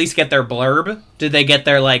did they at least get their blurb? Did they get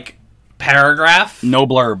their paragraph? No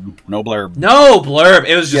blurb. No blurb.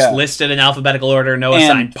 It was just listed in alphabetical order, no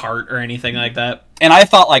assigned part or anything like that. And I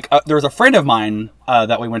thought there was a friend of mine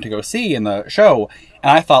that we went to go see in the show, and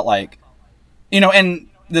I thought and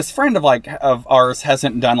this friend of ours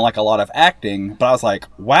hasn't done a lot of acting, but I was like,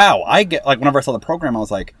 wow, I get whenever I saw the program, I was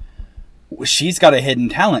like, she's got a hidden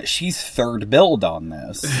talent. She's third billed on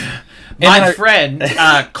this. My friend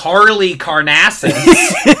Carly Carnassus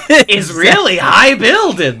is really high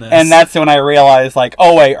billed in this, and that's when I realized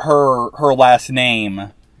oh wait, her last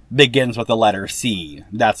name begins with the letter C.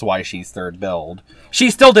 That's why she's third billed. She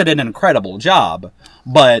still did an incredible job,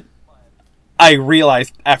 but I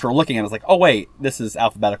realized after looking at it, I was like, oh wait, this is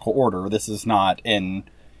alphabetical order. This is not in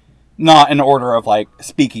order of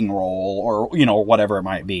speaking role or whatever it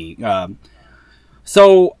might be.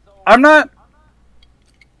 So I'm not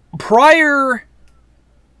prior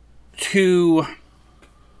to,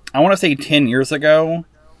 I want to say 10 years ago,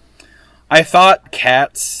 I thought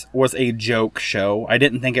Cats was a joke show. I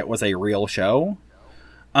didn't think it was a real show.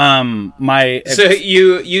 So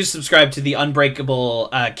you subscribe to the Unbreakable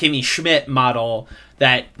Kimmy Schmidt model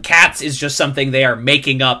that Cats is just something they are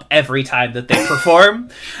making up every time that they perform.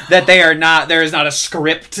 That there is not a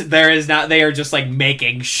script. They are just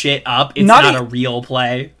making shit up. It's not a real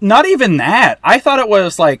play. Not even that. I thought it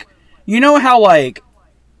was how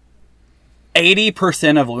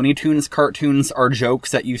 80% of Looney Tunes cartoons are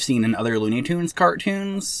jokes that you've seen in other Looney Tunes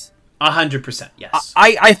cartoons. 100%, yes.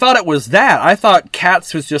 I thought it was that. I thought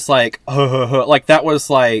Cats was just that was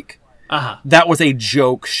that was a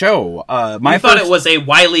joke show. I thought it was a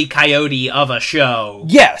Wile E. Coyote of a show.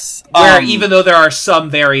 Yes. Where even though there are some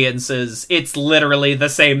variances, it's literally the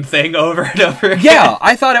same thing over and over again. Yeah,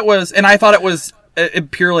 I thought it was, it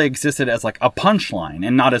purely existed as a punchline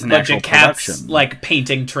and not as an actual production. Cats,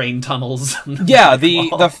 painting train tunnels. Yeah,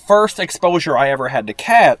 the first exposure I ever had to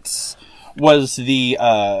Cats was the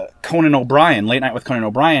Conan O'Brien, Late Night with Conan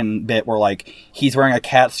O'Brien bit where he's wearing a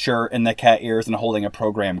Cats shirt and the cat ears and holding a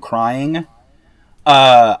program crying.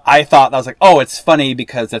 I thought that was oh, it's funny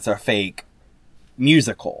because it's a fake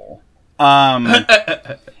musical. And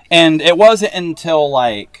it wasn't until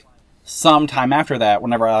some time after that,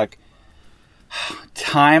 whenever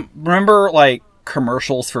remember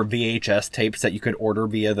commercials for VHS tapes that you could order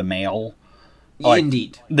via the mail?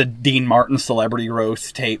 Indeed. The Dean Martin celebrity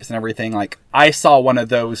roast tapes and everything. I saw one of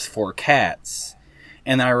those for Cats.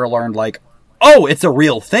 And then I learned, oh, it's a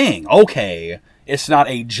real thing. Okay. It's not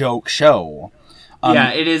a joke show.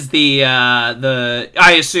 Yeah, it is the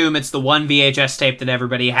I assume it's the one VHS tape that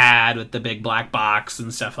everybody had with the big black box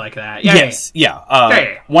and stuff like that. Yeah, yes,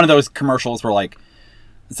 yeah. One of those commercials where like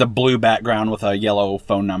it's a blue background with a yellow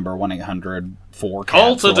phone number 1-800-4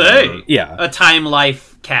 Call today. Yeah, a Time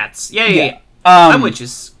Life Cats. Yeah. I'm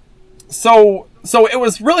witches. So it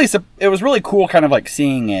was really cool, kind of like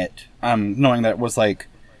seeing it, knowing that it was like,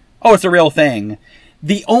 oh, it's a real thing.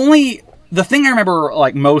 The thing I remember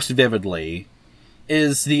like most vividly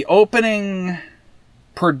is the opening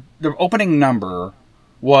number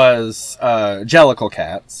was Jellicle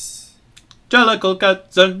Cats. Jellicle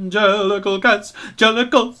Cats and Jellicle Cats.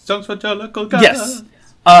 Jellicle songs for Jellicle Cats. Yes.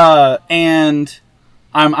 And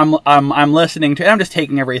I'm listening to it, I'm just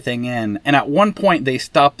taking everything in, and at one point they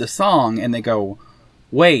stop the song and they go,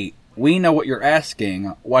 "Wait, we know what you're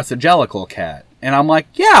asking. What's a Jellicle Cat?" And I'm like,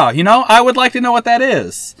 "Yeah, I would like to know what that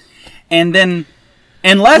is." And then,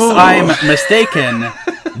 unless I'm mistaken,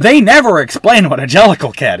 they never explain what a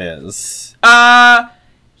Jellicle Cat is.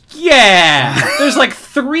 Yeah. There's like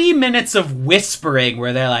 3 minutes of whispering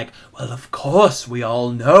where they're like, well, of course, we all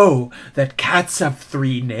know that cats have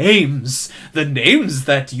 3 names. The names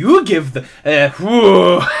that you give the...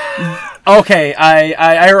 Okay,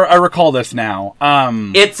 I recall this now.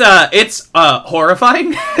 It's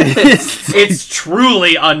horrifying. It's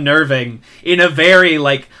truly unnerving in a very,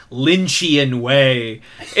 like, Lynchian way.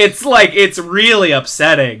 It's really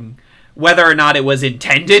upsetting, whether or not it was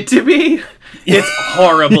intended to be. It's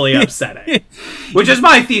horribly upsetting. Which is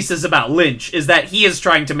my thesis about Lynch, is that he is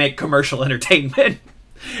trying to make commercial entertainment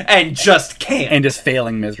and just can't. And just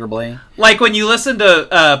failing miserably. Like when you listen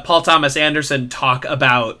to Paul Thomas Anderson talk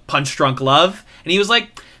about Punch Drunk Love, and he was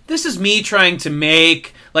like, this is me trying to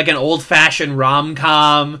make like an old-fashioned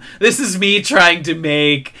rom-com. This is me trying to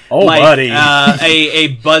make buddy.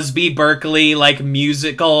 a Busby Berkeley like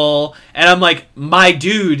musical. And I'm like, my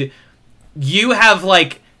dude, you have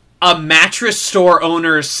like a mattress store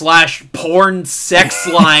owner / porn sex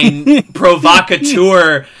line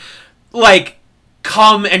provocateur, like,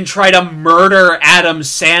 come and try to murder Adam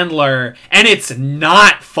Sandler, and it's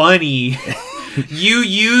not funny. You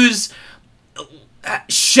use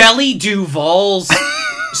Shelley Duvall's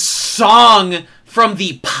song from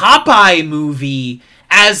the Popeye movie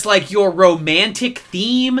as, like, your romantic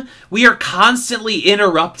theme. We are constantly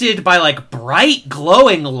interrupted by, like, bright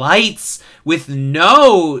glowing lights with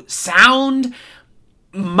no sound.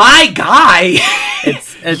 My guy,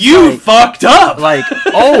 it's you like, fucked up. Like,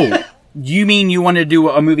 oh, you mean you want to do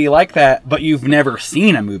a movie like that, but you've never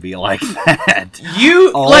seen a movie like that?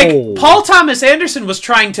 Like, Paul Thomas Anderson was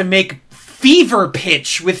trying to make Fever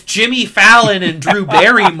Pitch with Jimmy Fallon and Drew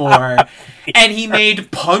Barrymore, and he made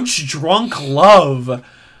Punch Drunk Love.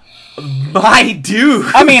 My dude.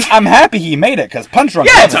 I mean, I'm happy he made it, because Punch Drunk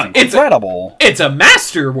Love is incredible. It's a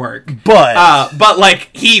masterwork. But like,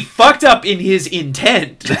 he fucked up in his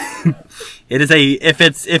intent. It is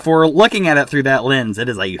if we're looking at it through that lens, it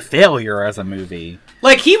is a failure as a movie.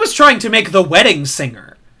 Like, he was trying to make The Wedding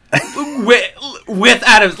Singer. with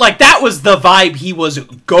Adam, like, that was the vibe he was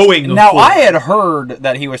going for. Now, I had heard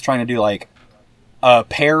that he was trying to do, like, a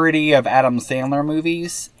parody of Adam Sandler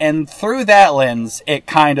movies, and through that lens, it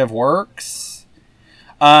kind of works.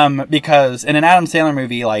 Because in an Adam Sandler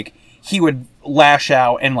movie, like, he would lash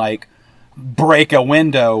out and, like, break a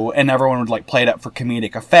window, and everyone would, like, play it up for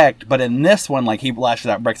comedic effect. But in this one, like, he lashes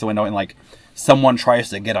out, breaks a window, and, like, someone tries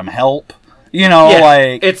to get him help.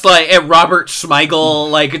 Like... It's like Robert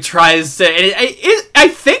Smigel, like, tries to... I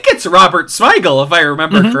think it's Robert Smigel, if I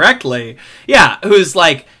remember correctly. Yeah, who's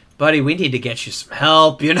like, buddy, we need to get you some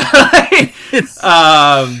help,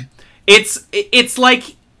 It's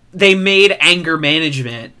like they made Anger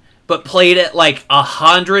Management, but played it, like,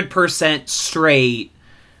 100% straight,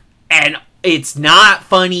 and it's not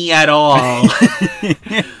funny at all.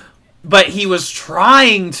 But he was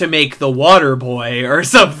trying to make The Waterboy or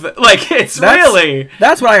something. Like, that's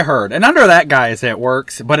what I heard. And under that guise, it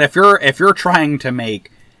works. But if you're trying to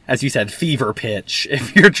make, as you said, Fever Pitch,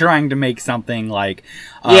 if you're trying to make something like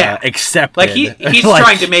accepted, like he's like,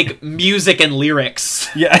 trying to make music and lyrics.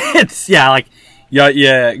 Yeah,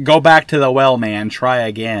 go back to the well, man. Try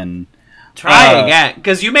again. Try again,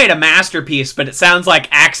 because you made a masterpiece, but it sounds like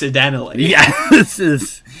accidentally. Yeah, this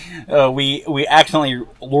is. We accidentally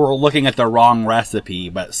were looking at the wrong recipe,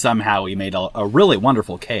 but somehow we made a really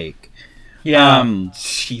wonderful cake. Yeah.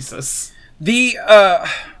 Jesus. As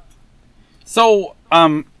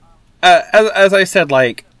I said,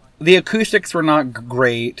 like, the acoustics were not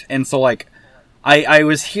great, and so, like, I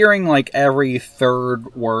was hearing, like, every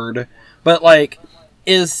third word, but, like,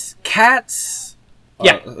 is Cats...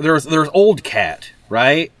 Yeah. There's Old Cat,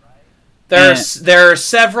 right? There are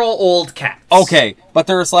several old cats. Okay, but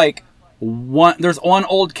there's like there's one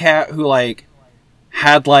old cat who like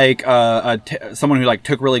had like someone who like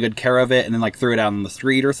took really good care of it and then like threw it out on the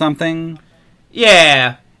street or something.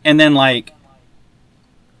 Yeah. And then like,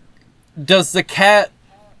 does the cat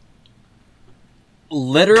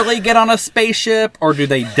literally get on a spaceship or do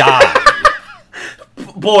they die?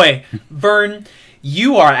 Boy, Vern,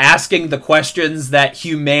 you are asking the questions that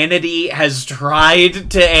humanity has tried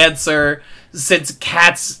to answer since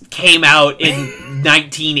Cats came out in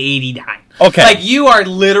 1989. Okay. Like, you are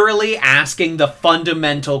literally asking the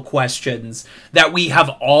fundamental questions that we have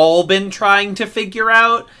all been trying to figure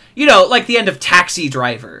out. You know, like the end of Taxi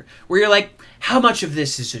Driver, where you're like, how much of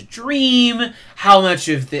this is a dream? How much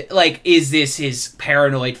of the is this his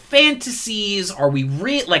paranoid fantasies? Are we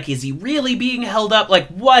is he really being held up? Like,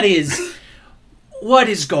 what is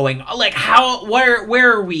going on? Like,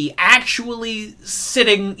 where are we actually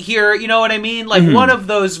sitting here? You know what I mean? Like, one of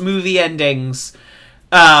those movie endings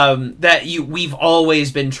that we've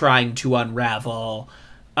always been trying to unravel.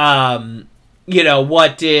 You know,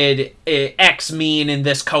 what did X mean in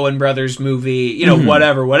this Coen Brothers movie? You know,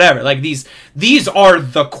 whatever. Like, these are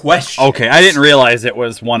the questions. Okay, I didn't realize it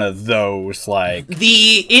was one of those, like...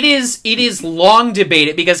 It is long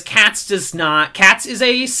debated, because Cats is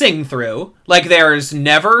a sing-through. Like, there's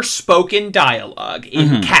never spoken dialogue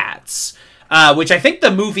in Cats. Which I think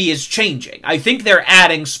the movie is changing. I think they're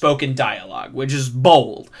adding spoken dialogue, which is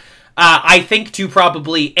bold. I think to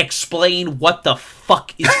probably explain what the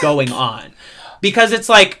fuck is going on. Because it's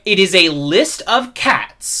like, it is a list of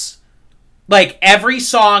cats. Like, every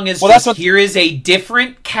song is here is a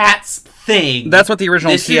different cat's thing. That's what the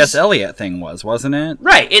original T.S. Eliot thing was, wasn't it?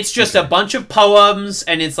 Right, it's just a bunch of poems,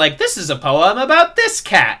 and it's like, this is a poem about this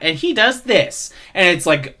cat, and he does this. And it's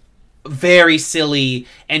like, very silly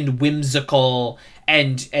and whimsical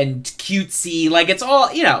and cutesy. Like, it's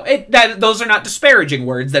all, you know, those are not disparaging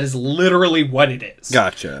words. That is literally what it is.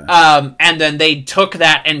 Gotcha. And then they took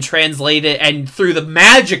that and translated, and through the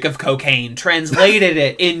magic of cocaine, translated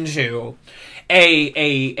it into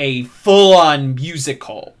a full-on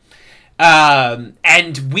musical.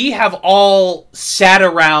 And we have all sat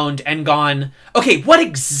around and gone, okay, what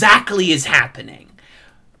exactly is happening?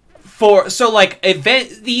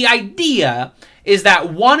 The idea is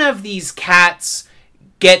that one of these cats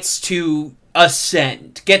gets to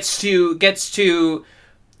ascend, gets to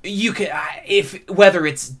whether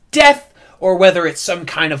it's death or whether it's some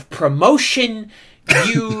kind of promotion,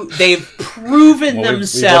 they've proven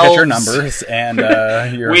themselves. We look at your numbers, and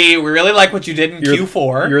we really like what you did in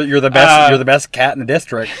Q4. You're the best. You're the best cat in the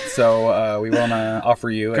district. So we want to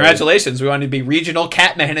offer you. Congratulations! We want to be regional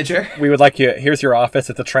cat manager. We would like you. Here's your office.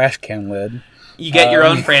 It's a trash can lid. You get your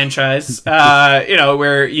own franchise. You know,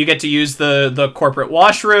 where you get to use the corporate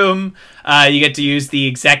washroom. You get to use the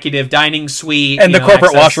executive dining suite. And the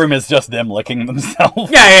corporate washroom is just them licking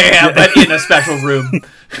themselves. Yeah. But in a special room.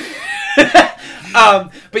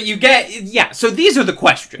 But you get, so these are the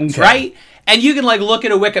questions, okay, right? And you can, like, look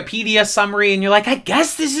at a Wikipedia summary and you're like, I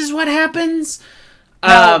guess this is what happens.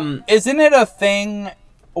 Now, isn't it a thing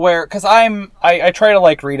where, because I try to,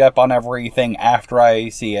 like, read up on everything after I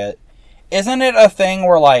see it. Isn't it a thing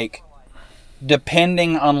where, like,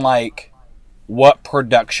 depending on, like, what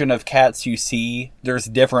production of Cats you see, there's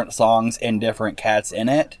different songs and different cats in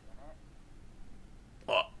it?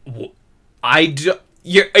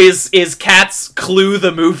 Is Cats Clue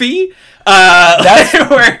the movie? That's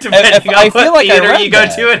where, depending on what theater you go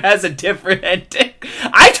to, it has a different ending.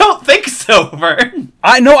 I don't think so, Vern.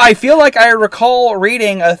 I feel like I recall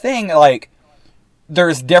reading a thing, like,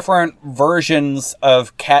 there's different versions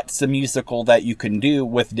of Cats the musical that you can do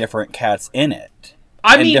with different cats in it.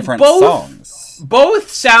 I mean, different songs. Both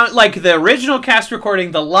sound like the original cast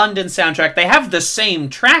recording, the London soundtrack, they have the same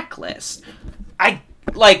track list. I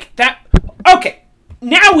like that. Okay.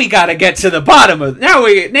 Now we gotta get to the bottom of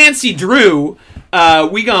Nancy Drew.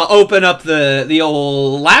 We gonna open up the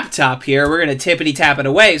old laptop here. We're gonna tippity tap it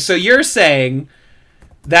away. So you're saying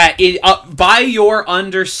that by your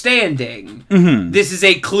understanding, this is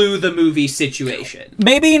a Clue the movie situation.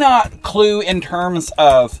 Maybe not Clue in terms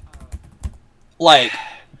of, like,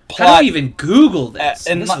 plot. How do I even Google this?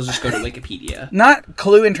 And this will just go to Wikipedia. Not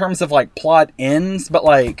Clue in terms of, like, plot ends, but,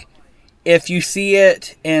 like, if you see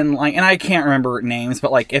it in, like, and I can't remember names,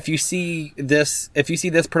 but, like, if you see this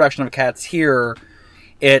production of Cats here,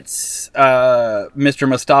 it's Mr.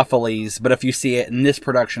 Mistopheles, but if you see it in this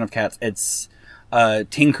production of Cats, it's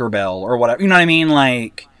Tinkerbell or whatever. You know what I mean?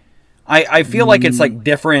 Like, I feel like it's, like,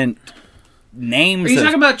 different names. Are you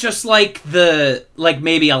talking about just, like,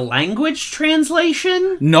 maybe a language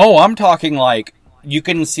translation? No, I'm talking, like, you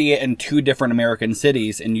can see it in two different American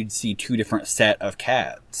cities, and you'd see two different set of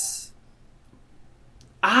cats.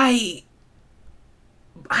 I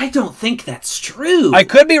don't think that's true. I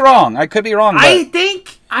could be wrong. But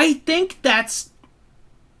I think that's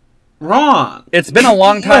wrong. It's been a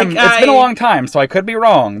long time. Been a long time, so I could be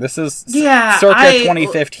wrong. This is circa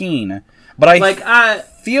 2015. But I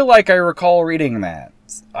feel like I recall reading that.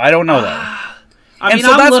 I don't know though. I'm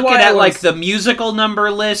looking at like the musical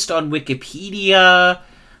number list on Wikipedia.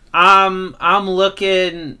 I'm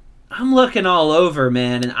looking all over,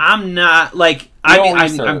 man, and I'm not like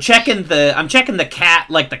I'm checking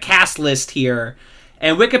the cast list here,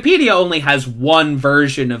 and Wikipedia only has one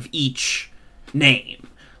version of each name.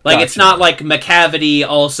 Like It's not like McCavity,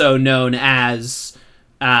 also known as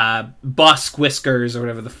Busk Whiskers or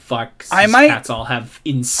whatever the fuck. Cats all have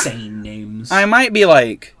insane names. I might be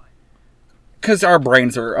like, because our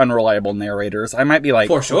brains are unreliable narrators, I might be like,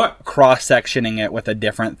 for sure, cross-sectioning it with a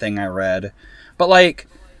different thing I read. But like,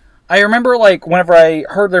 I remember like whenever I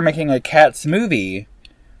heard they're making a Cats movie,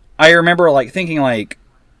 I remember like thinking like,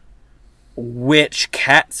 which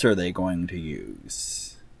cats are they going to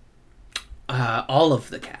use? All of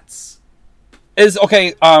the cats.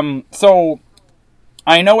 So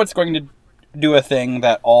I know it's going to do a thing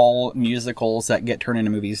that all musicals that get turned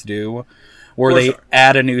into movies do, where they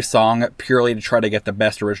add a new song purely to try to get the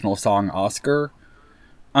best original song Oscar.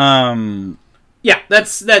 Yeah,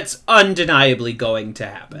 that's undeniably going to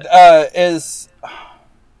happen.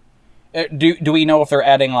 Do we know if they're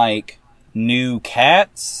adding like new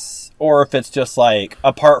cats, or if it's just like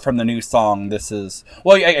apart from the new song? This is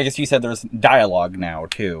I guess you said there's dialogue now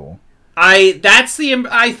too. I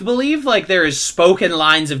believe like there is spoken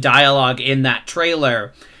lines of dialogue in that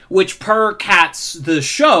trailer, which per Cats the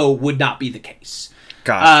show would not be the case.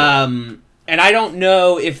 Gotcha. And I don't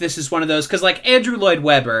know if this is one of those, because like Andrew Lloyd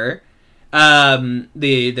Webber, the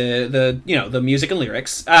music and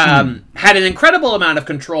lyrics, had an incredible amount of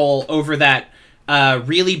control over that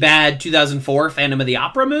really bad 2004 Phantom of the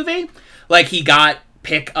Opera movie. Like, he got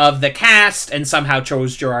pick of the cast and somehow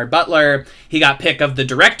chose Gerard Butler. He got pick of the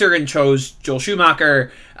director and chose Joel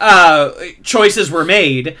Schumacher. Choices were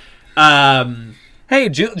made. Hey,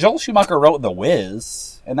 Joel Schumacher wrote The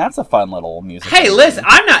Wiz, and that's a fun little music.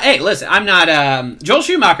 I'm not. Joel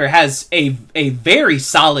Schumacher has a very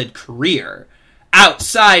solid career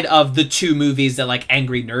outside of the two movies that like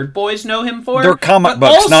Angry Nerd Boys know him for. They're comic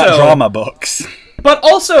books, not drama books. But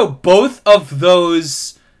also, both of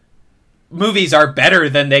those movies are better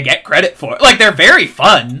than they get credit for. Like, they're very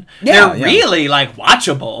fun. They're really, like,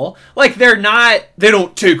 watchable. Like, they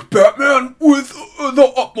don't take Batman with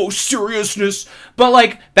the utmost seriousness. But,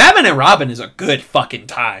 like, Batman and Robin is a good fucking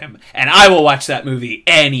time. And I will watch that movie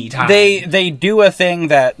anytime. They do a thing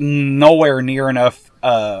that nowhere near enough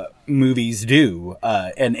movies do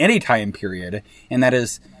in any time period. And that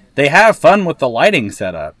is, they have fun with the lighting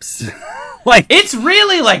setups. Like, it's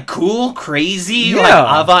really like cool, crazy, like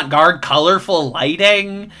avant-garde, colorful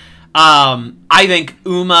lighting. I think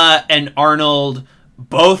Uma and Arnold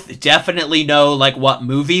both definitely know like what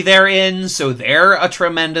movie they're in, so they're a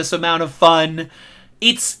tremendous amount of fun.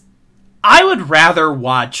 I would rather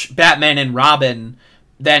watch Batman and Robin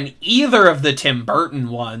than either of the Tim Burton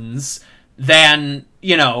ones, than,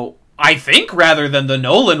 I think rather than the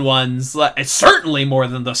Nolan ones, certainly more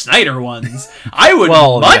than the Snyder ones. I would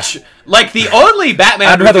like the only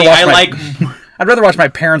Batman movie I'd rather watch my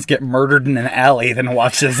parents get murdered in an alley than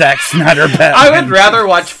watch the Zack Snyder Batman. I would rather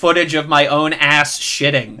watch footage of my own ass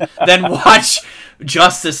shitting than watch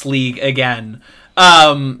Justice League again.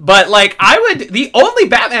 But like, the only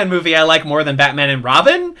Batman movie I like more than Batman and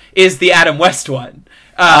Robin is the Adam West one,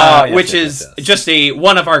 which is just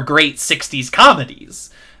one of our great 60s comedies.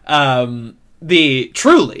 I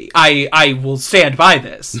will stand by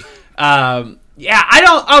this.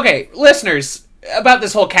 Okay, listeners, about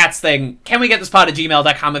this whole Cats thing, can we get this pod at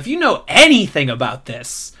gmail.com if you know anything about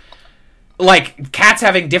this? Like, cats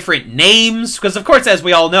having different names, because of course, as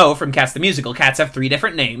we all know from Cats the Musical, cats have 3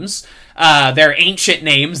 different names. They're ancient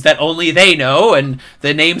names that only they know, and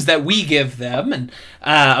the names that we give them, and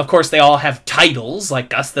of course they all have titles, like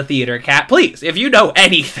Gus the Theater Cat. Please, if you know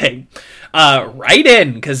anything, write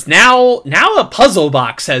in, because now a puzzle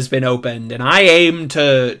box has been opened, and I aim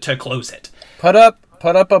to close it. Put up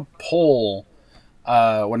a poll.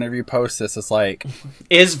 Whenever you post this, it's like,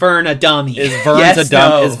 is Vern a dummy? Is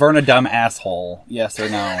Vern a dumb asshole? Yes or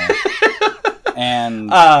no?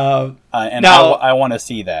 and I want to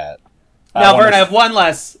see that. Now, Vern, I have one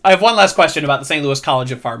last question about the St. Louis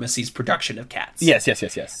College of Pharmacy's production of Cats. Yes.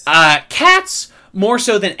 Cats more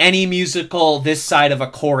so than any musical this side of a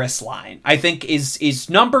chorus line. I think is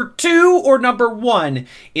number 2 or number 1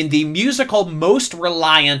 in the musical most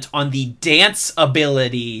reliant on the dance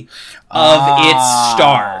ability of its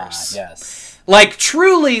stars. Yes. Like,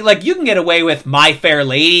 truly, like, you can get away with My Fair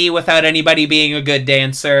Lady without anybody being a good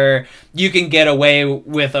dancer. You can get away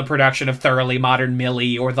with a production of Thoroughly Modern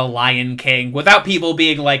Millie or The Lion King without people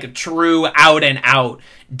being, like, true out-and-out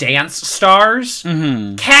dance stars.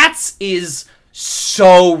 Mm-hmm. Cats is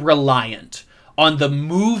so reliant on the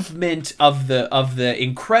movement of the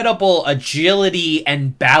incredible agility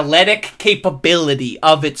and balletic capability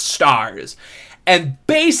of its stars. And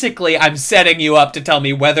basically, I'm setting you up to tell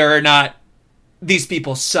me whether or not these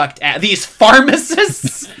people sucked at these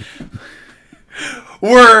pharmacists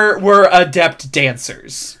were adept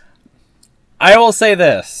dancers. I will say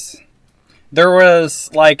this. There was,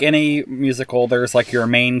 like any musical, there's, like, your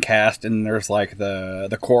main cast, and there's, like,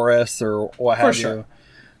 the chorus, or what have you.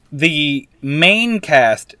 The main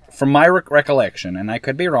cast, from my recollection, and I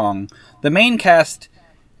could be wrong, the main cast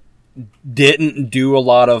didn't do a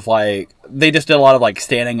lot of, like, they just did a lot of, like,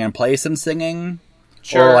 standing in place and singing.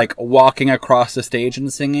 Sure. Or, like, walking across the stage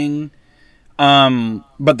and singing.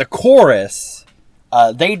 But the chorus,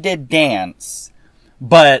 they did dance,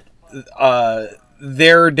 but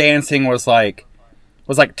their dancing was like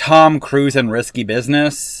Tom Cruise in Risky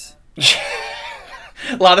Business.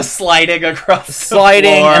 A lot of sliding across the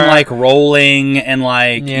sliding floor. And, like, rolling and,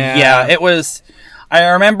 like, yeah, it was. I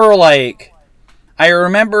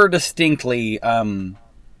remember distinctly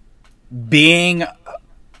being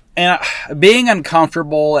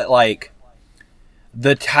uncomfortable at, like,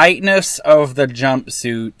 the tightness of the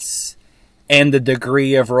jumpsuits and the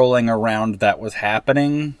degree of rolling around that was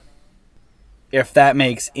happening. If that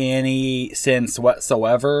makes any sense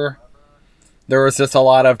whatsoever. There was just a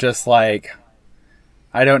lot of just, like,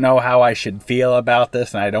 I don't know how I should feel about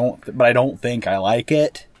this, and I don't think I like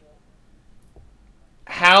it.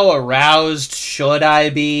 How aroused should I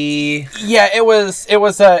be? Yeah, it was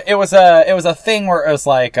a thing where it was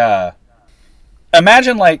like,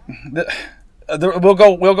 imagine, like, we'll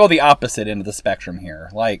go the opposite end of the spectrum here.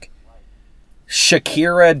 Like,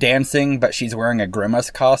 Shakira dancing, but she's wearing a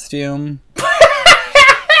Grimace costume.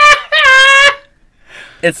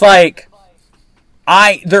 It's like,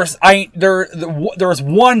 there's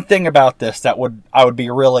one thing about this that I would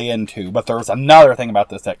be really into, but there's another thing about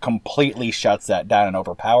this that completely shuts that down and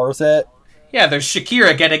overpowers it. Yeah, there's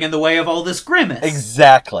Shakira getting in the way of all this Grimace.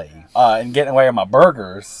 Exactly. And getting away with my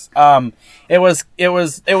burgers. It was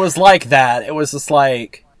like that. It was just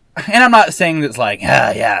like, and I'm not saying it's like,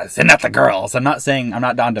 yeah, send out the girls. I'm not Don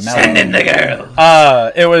DeMello. Send in the girls.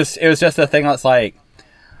 It was just a thing that's like,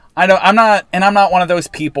 I'm not one of those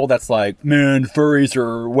people that's like, man, furries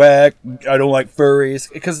are whack. I don't like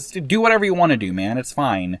furries. Because do whatever you want to do, man. It's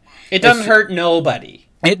fine. It doesn't hurt nobody.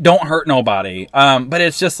 It don't hurt nobody. But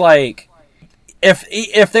it's just like,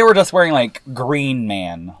 if they were just wearing, like, Green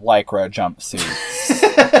Man Lycra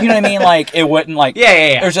jumpsuits, you know what I mean? Like, it wouldn't, like,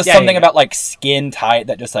 yeah. There's just something about, like, skin tight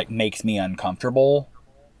that just, like, makes me uncomfortable.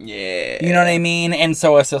 Yeah. You know what I mean? And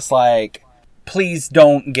so it's just like, please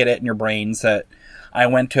don't get it in your brains that I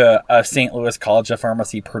went to a St. Louis College of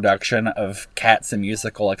Pharmacy production of Cats the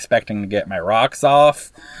Musical expecting to get my rocks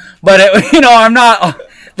off. But I'm not,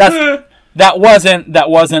 that wasn't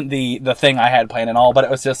the thing I had planned at all, but it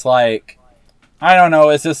was just like, I don't know,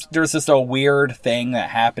 there's just a weird thing that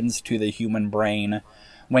happens to the human brain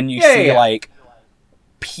when you see like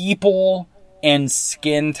people in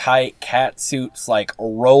skin tight cat suits, like,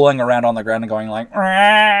 rolling around on the ground and going like,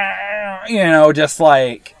 just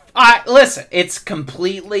like, listen, it's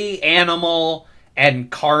completely animal and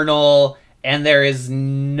carnal, and there is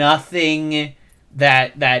nothing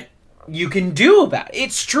that you can do about it.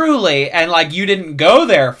 It's truly, and, like, you didn't go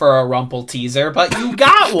there for a Rumple teaser, but you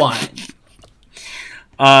got one.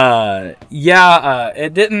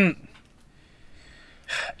 It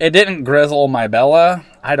didn't grizzle my Bella.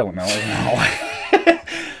 I don't know.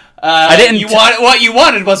 I didn't. What you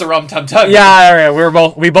wanted was a Rum Tum Tugger. Yeah,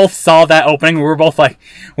 we both saw that opening. We were both like,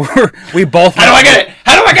 we both. How do I get it?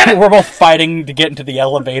 How do I get it? We're both fighting to get into the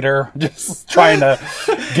elevator, just trying to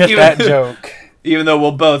get that joke. Even though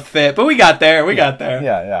we'll both fit, but we got there. We got there.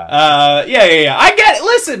 Yeah. I get it.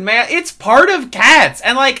 Listen, man, it's part of Cats,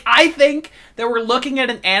 and, like, I think that we're looking at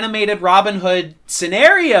an animated Robin Hood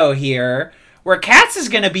scenario here, where Cats is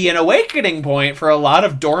going to be an awakening point for a lot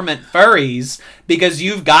of dormant furries, because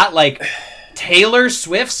you've got, like, Taylor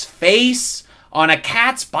Swift's face on a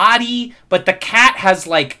cat's body, but the cat has,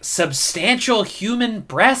 like, substantial human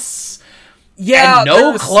breasts. Yeah, and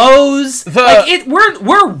no clothes.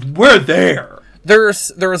 We're there.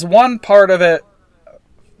 There's one part of it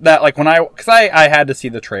that, like, because I had to see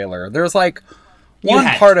the trailer. There's, like, one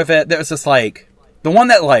part of it that was just, like, the one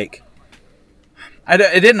that, like,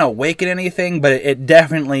 it didn't awaken anything, but it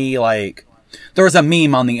definitely, like, there was a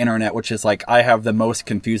meme on the internet, which is, like, I have the most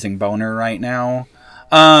confusing boner right now.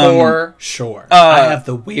 For sure. I have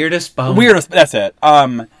the weirdest boner. That's it.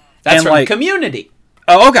 That's from, like, Community.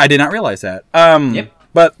 Oh, okay, I did not realize that. Yep.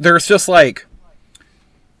 But there's just, like,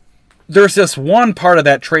 there's this one part of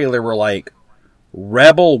that trailer where, like,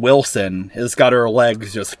 Rebel Wilson has got her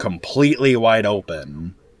legs just completely wide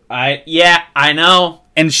open. I know.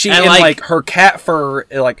 And like, her cat fur,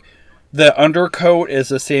 like, the undercoat is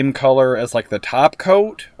the same color as, like, the top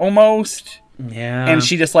coat, almost. Yeah. And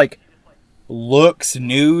she just, like, looks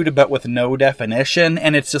nude, but with no definition,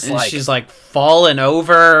 and it's just, like... she's, like, fallen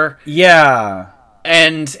over. Yeah.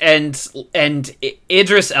 And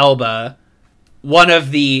Idris Elba, one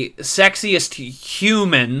of the sexiest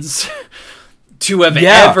humans to have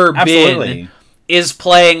ever been, is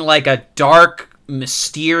playing, like, a dark,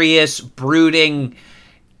 mysterious, brooding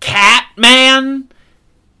cat man.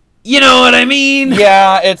 You know what I mean?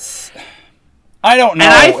 Yeah, it's... I don't know.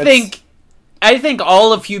 And I think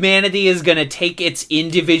all of humanity is going to take its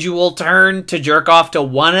individual turn to jerk off to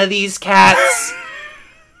one of these cats.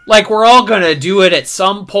 Like, we're all going to do it at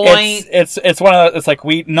some point. It's one of the, it's like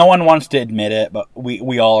no one wants to admit it, but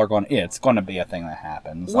we all are going, it's going to be a thing that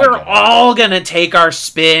happens. We're all going to take our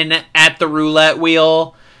spin at the roulette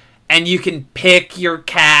wheel, and you can pick your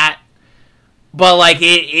cat, but, like,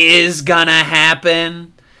 it is going to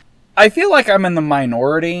happen. I feel like I'm in the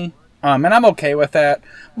minority, and I'm okay with that.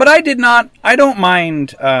 But I don't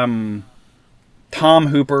mind Tom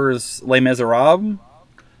Hooper's Les Miserables.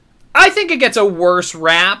 I think it gets a worse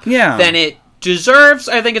rap than it deserves.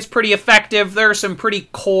 I think it's pretty effective. There are some pretty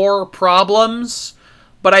core problems,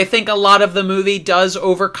 but I think a lot of the movie does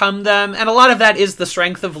overcome them, and a lot of that is the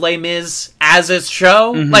strength of Les Mis as a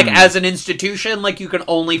show, like, as an institution. Like, you can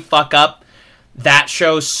only fuck up that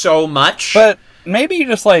show so much. But maybe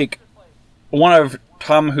just, like, one of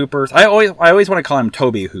Tom Hooper's... I always want to call him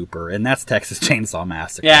Toby Hooper, and that's Texas Chainsaw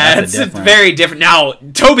Massacre. Yeah, it's very different. Now,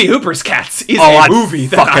 Toby Hooper's Cats is a movie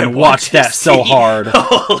that I watched that so hard.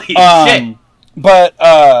 Holy shit!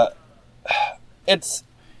 But it's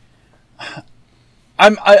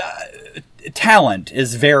talent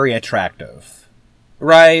is very attractive,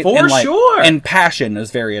 right? For sure, and passion is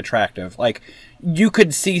very attractive. Like, you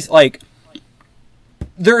could see, like,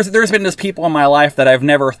 there's been just people in my life that I've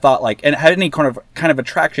never thought, like, and had any kind of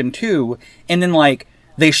attraction to, and then, like,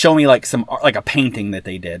 they show me, like, some, like, a painting that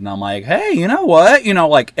they did, and I'm like, hey, you know what? You know,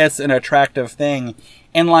 like, it's an attractive thing.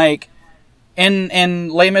 And, like, in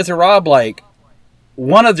Les Miserables, like,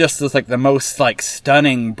 one of just this, like, the most, like,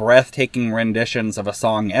 stunning, breathtaking renditions of a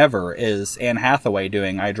song ever is Anne Hathaway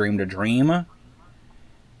doing I Dreamed a Dream.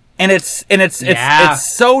 And it's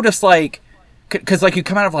so just, like, because, like, you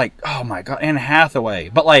come out of, like, oh my god, Anne Hathaway,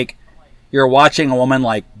 but, like, you're watching a woman,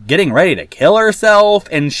 like, getting ready to kill herself,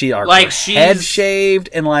 and she's head shaved,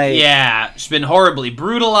 and, like... Yeah, she's been horribly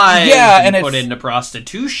brutalized, and put into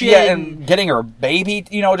prostitution. Yeah, and getting her baby,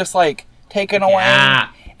 you know, just, like, taken away.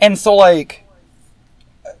 And so, like,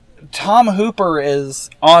 Tom Hooper is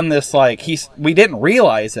on this, like, we didn't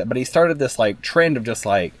realize it, but he started this, like, trend of just,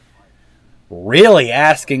 like, really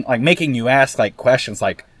asking, like, making you ask, like, questions,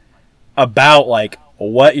 like, about, like,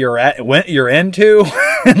 what you're into,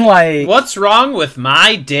 and, like, what's wrong with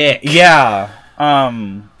my dick? Yeah.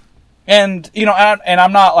 And, you know, and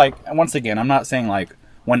I'm not, like, once again, I'm not saying, like,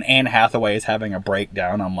 when Anne Hathaway is having a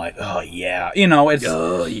breakdown, I'm like, oh yeah, you know, it's,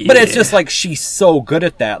 but it's just, like, she's so good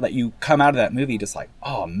at that you come out of that movie just like,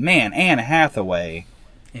 oh man, Anne Hathaway.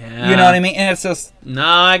 Yeah. You know what I mean? And it's just, no,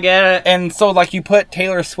 I get it. And so, like, you put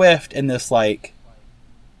Taylor Swift in this, like,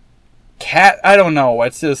 cat, I don't know,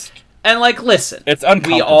 it's just... And, like, listen, it's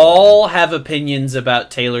uncomfortable. We all have opinions about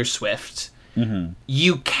Taylor Swift. Mm-hmm.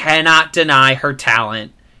 You cannot deny her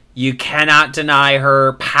talent. You cannot deny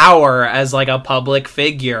her power as, like, a public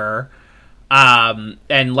figure. And,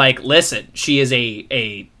 like, listen, she is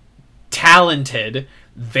a talented,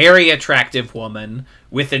 very attractive woman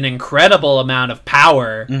with an incredible amount of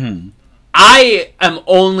power. Mm-hmm. I am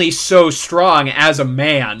only so strong as a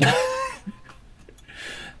man.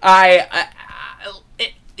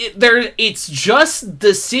 It's just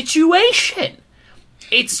the situation.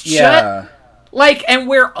 It's just like, and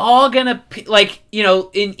we're all gonna, like, you know,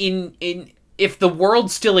 in if the world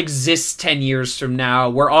still exists 10 years from now,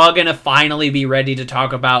 we're all gonna finally be ready to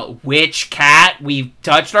talk about which cat we've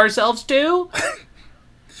touched ourselves to,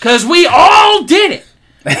 because we all did it.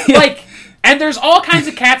 Like, And there's all kinds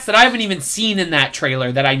of cats that I haven't even seen in that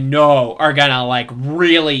trailer that I know are gonna like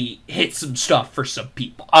really hit some stuff for some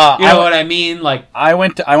people. You know what I mean? Like I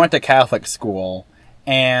went to Catholic school,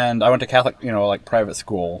 and I went to Catholic, like private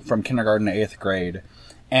school from kindergarten to 8th grade.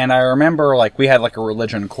 And I remember, like, we had, like, a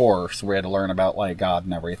religion course where we had to learn about, like, God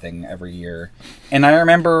and everything every year. And I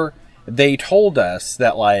remember they told us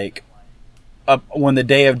that, like, when the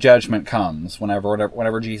day of judgment comes,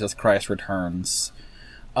 whenever Jesus Christ returns,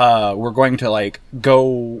 we're going to, like,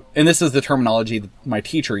 go... And this is the terminology that my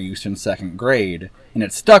teacher used in 2nd grade, and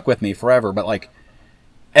it stuck with me forever, but, like,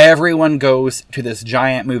 everyone goes to this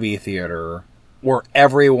giant movie theater where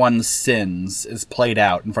everyone's sins is played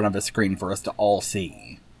out in front of a screen for us to all see.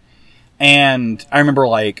 And I remember,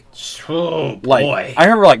 like, oh boy, I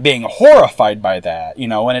remember, like, being horrified by that,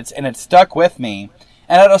 and it stuck with me.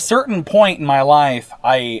 And at a certain point in my life,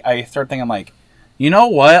 I started thinking, like, you know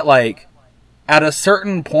what? Like, at a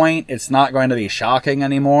certain point, it's not going to be shocking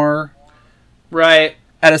anymore. Right.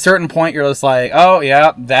 At a certain point, you're just like, oh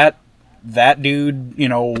yeah, that dude,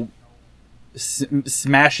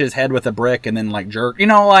 smash his head with a brick and then, like, jerk,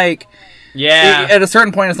 yeah. At a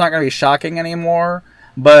certain point, it's not going to be shocking anymore.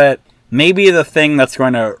 But maybe the thing that's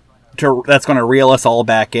going to reel us all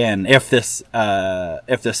back in, if this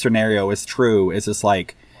scenario is true, is just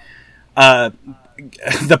like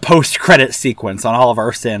the post-credit sequence on all of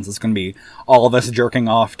our sins is going to be all of us jerking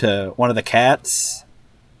off to one of the cats,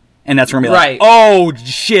 and that's going to be like, oh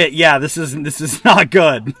shit, yeah, this is not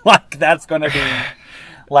good. Like that's going to be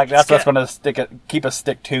like that's what's going to keep a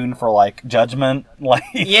stick tune for like judgment. Like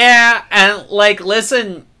yeah, and like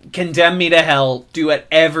listen. Condemn me to hell, do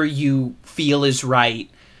whatever you feel is right.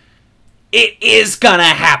 It is gonna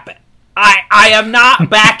happen. I am not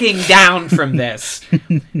backing down from this.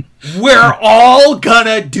 We're all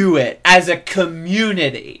gonna do it as a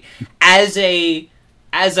community, as a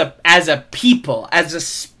people, as a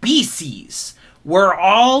species. We're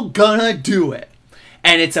all gonna do it.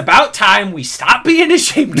 And it's about time we stop being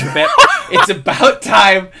ashamed of it. It's about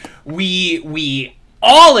time we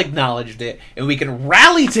all acknowledged it, and we can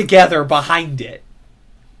rally together behind it,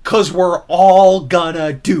 because we're all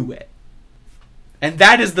gonna do it. And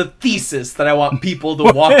that is the thesis that I want people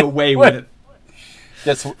to walk away with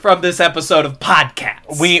from this episode of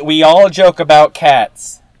Podcasts. We all joke about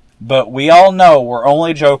cats, but we all know we're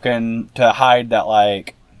only joking to hide that,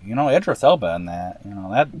 like, Idris Elba in that.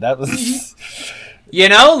 That was...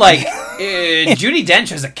 Judi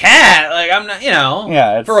Dench is a cat. Like, I'm not,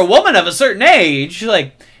 Yeah, for a woman of a certain age,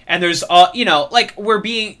 like, and there's, like, we're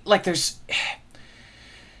being, like, there's,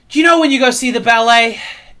 do you know when you go see the ballet,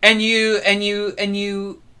 and you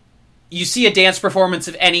see a dance performance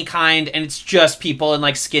of any kind, and it's just people in,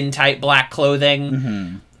 like, skin-tight black clothing,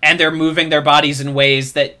 mm-hmm. and they're moving their bodies in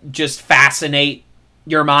ways that just fascinate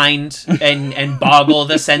your mind and boggle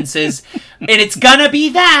the senses, and it's gonna be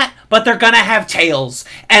that, but they're gonna have tails,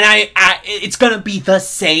 and it's gonna be the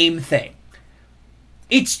same thing.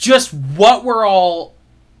 It's just what we're all...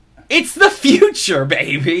 It's the future,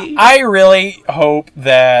 baby! I really hope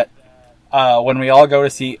that when we all go to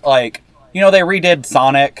see, like, they redid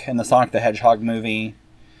Sonic in the Sonic the Hedgehog movie.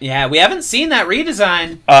 Yeah, we haven't seen that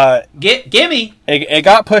redesign. Gimme! It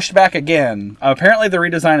got pushed back again. Apparently the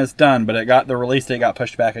redesign is done, but the release date got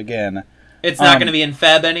pushed back again. It's not going to be in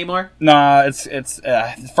Feb anymore? Nah, it's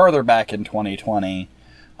further back in 2020.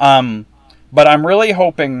 But I'm really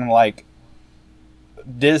hoping, like,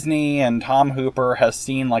 Disney and Tom Hooper has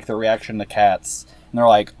seen, like, the reaction to Cats, and they're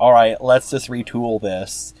like, alright, let's just retool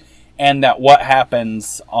this. And that what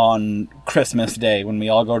happens on Christmas Day when we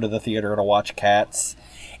all go to the theater to watch Cats,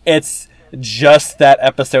 it's just that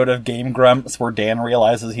episode of Game Grumps where Dan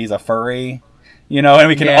realizes he's a furry, and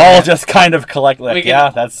we can all just kind of collect, like,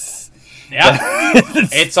 that's... Yeah.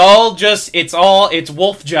 It's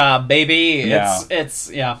wolf job, baby. Yeah.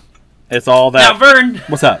 It's all that. Now, Vern.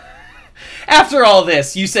 What's up? After all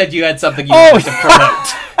this, you said you had something you wanted to promote.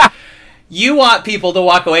 You want people to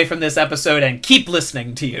walk away from this episode and keep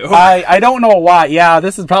listening to you. I don't know why. Yeah,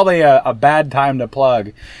 this is probably a bad time to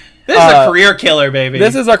plug. This is a career killer, baby.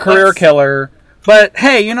 This is a career killer. But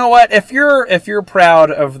hey, you know what? If you're proud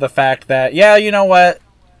of the fact that, yeah, you know what?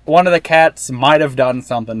 One of the cats might have done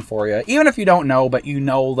something for you. Even if you don't know, but you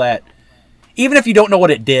know that... Even if you don't know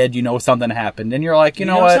what it did, you know something happened. And you're like, you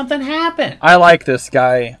know what? Something happened. I like this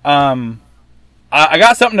guy. I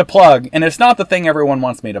got something to plug, and it's not the thing everyone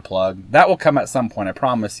wants me to plug. That will come at some point, I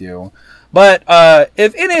promise you. But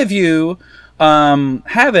if any of you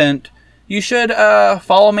haven't, you should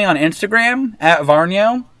follow me on Instagram,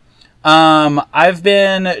 @Varnio. I've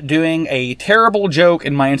been doing a terrible joke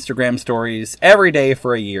in my Instagram stories every day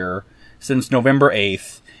for a year, since November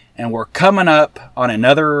 8th. and we're coming up on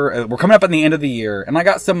another. We're coming up on the end of the year, and I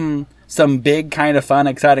got some big kind of fun,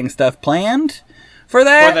 exciting stuff planned for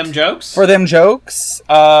that. For them jokes. For them jokes.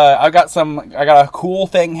 I got a cool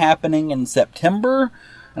thing happening in September,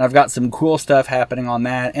 and I've got some cool stuff happening on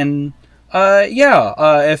that. And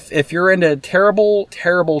if you're into terrible,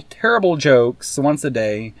 terrible, terrible jokes once a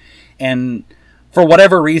day, and for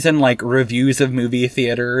whatever reason, like reviews of movie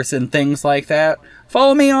theaters and things like that,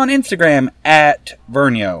 follow me on Instagram at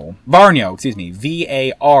Varnyo. Varnyo, excuse me.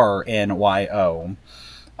 VARNYO.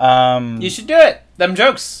 You should do it. Them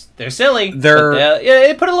jokes, they're silly.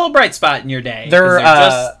 They put a little bright spot in your day. They're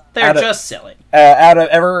just silly. Out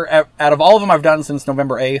of all of them I've done since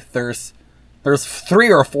November 8th, there's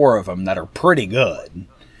 3 or 4 of them that are pretty good.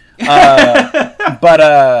 But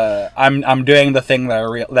I'm doing the thing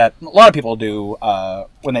that a lot of people do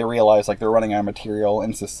when they realize like they're running out of material,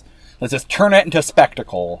 and let's just turn it into a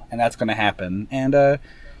spectacle, and that's going to happen. And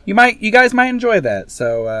you guys might enjoy that.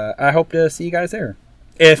 So I hope to see you guys there.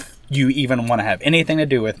 If you even want to have anything to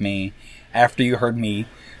do with me after you heard me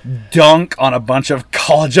dunk on a bunch of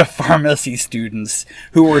College of Pharmacy students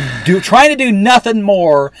who were trying to do nothing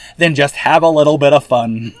more than just have a little bit of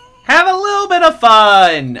fun. Have a little bit of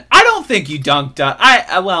fun. I don't think you dunked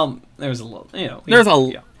on. There was a little. It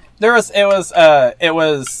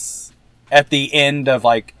was at the end of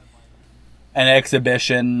like an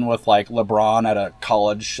exhibition with like LeBron at a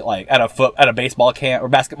college, like at a baseball camp or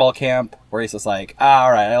basketball camp, where he's just like,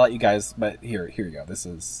 all right, I let you guys, but here you go. This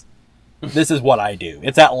is what I do.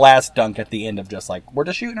 It's that last dunk at the end of just like, we're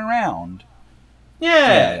just shooting around.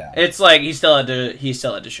 Yeah. It's like he still had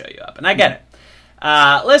to show you up, and I get it.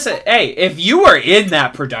 Listen, hey, if you were in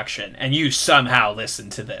that production and you somehow listen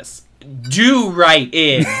to this, do write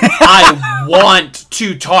in. I want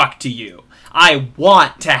to talk to you. I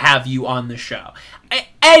want to have you on the show.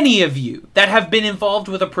 Any of you that have been involved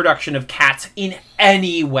with a production of Cats in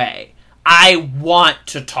any way, I want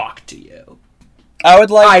to talk to you. I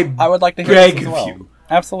would like to hear this as well. You.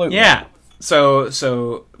 Absolutely. Yeah.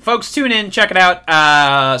 So folks, tune in, check it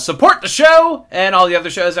out. Support the show and all the other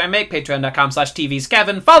shows I make.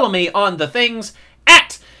 Patreon.com/TVsKevin. Follow me on the things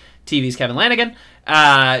at TV's Kevin Lanigan.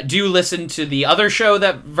 Do listen to the other show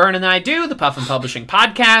that Vern and I do, the Puffin Publishing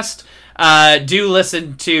Podcast. Do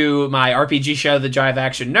listen to my RPG show, The Drive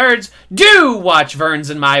Action Nerds. Do watch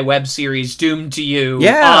Vern's and my web series, Doomed to You,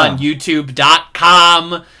 on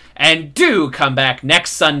YouTube.com. And do come back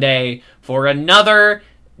next Sunday for another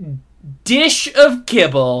dish of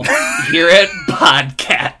kibble here at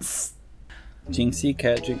Podcats. Jinxie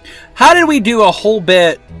cat, How did we do a whole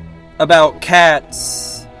bit about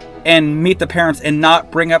cats and Meet the Parents and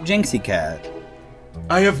not bring up Jinxie Cat?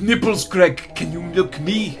 I have nipples, Greg. Can you look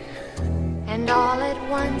me? And all at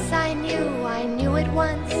once I knew at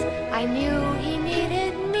once, I knew he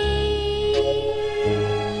needed me.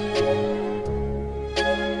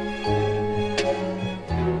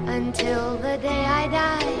 Until the day I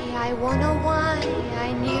die, I won't know why,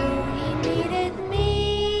 I knew he needed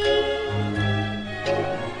me.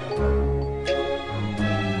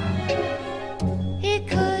 It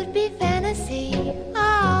could be fantasy,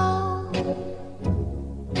 oh,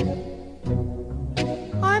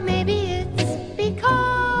 or maybe it's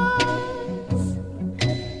because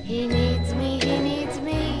he needs me, he needs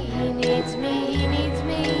me, he needs me, he needs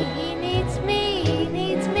me, he needs me, he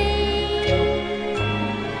needs me.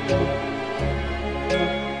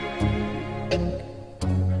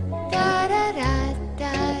 Da da da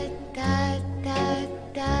da da da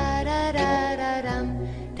da da da da dum.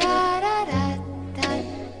 Da da da da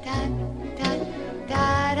da da da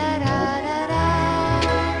da da da.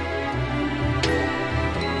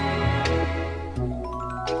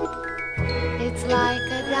 It's like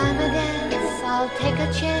a diamond dance, I'll take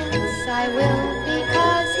a chance, I will,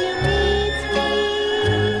 because he needs me.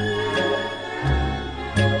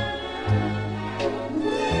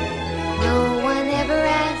 No one ever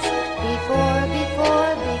asked before,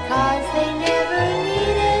 because they never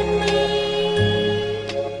needed me.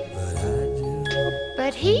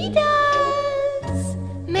 But he does.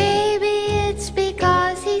 Maybe it's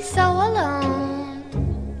because he's so alone.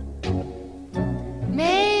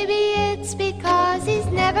 Maybe it's because he's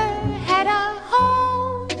never had a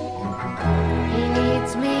home. He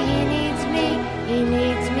needs me, he needs me, he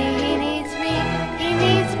needs me, he needs me, he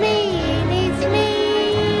needs me, he needs me.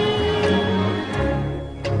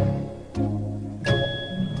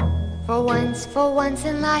 For once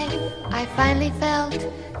in life, I finally felt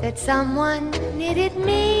that someone needed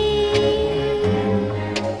me.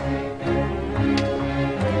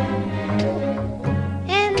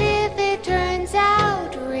 And if it turns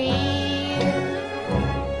out real,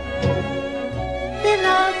 then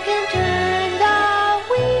love can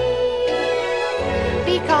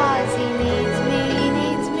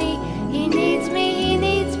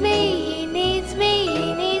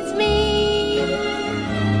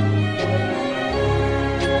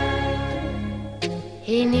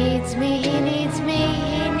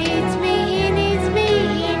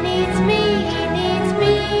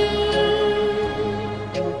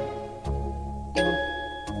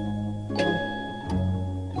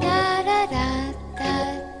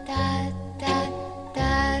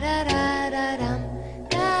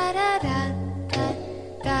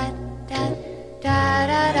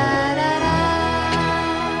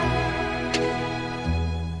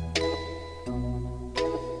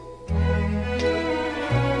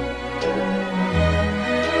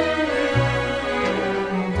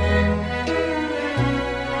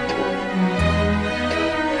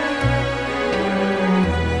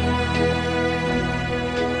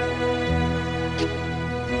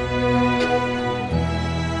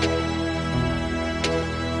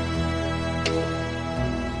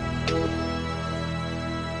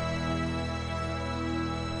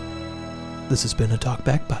This has been a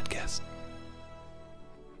Talkback Podcast.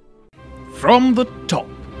 From the top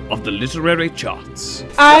of the literary charts,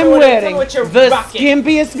 I'm wearing the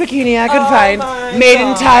skimpiest bikini I could find, made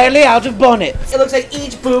entirely out of bonnets. It looks like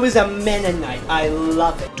each boob is a Mennonite. I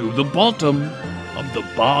love it. to the bottom of the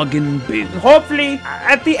bargain bin. Hopefully,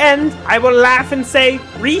 at the end, I will laugh and say,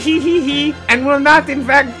 "Ree-hee-hee-hee," and will not, in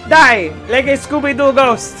fact, die like a Scooby-Doo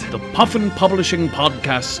ghost. The Puffin Publishing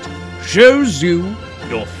Podcast shows you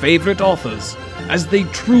your favorite authors as they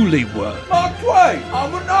truly were. Mark Twain,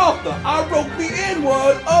 I'm an author. I wrote the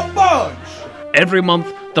N-word a bunch. Every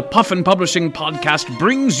month, the Puffin Publishing Podcast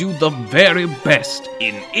brings you the very best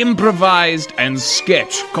in improvised and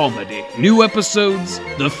sketch comedy. New episodes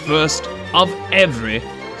the first of every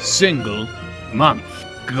single month.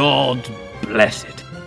 God bless it.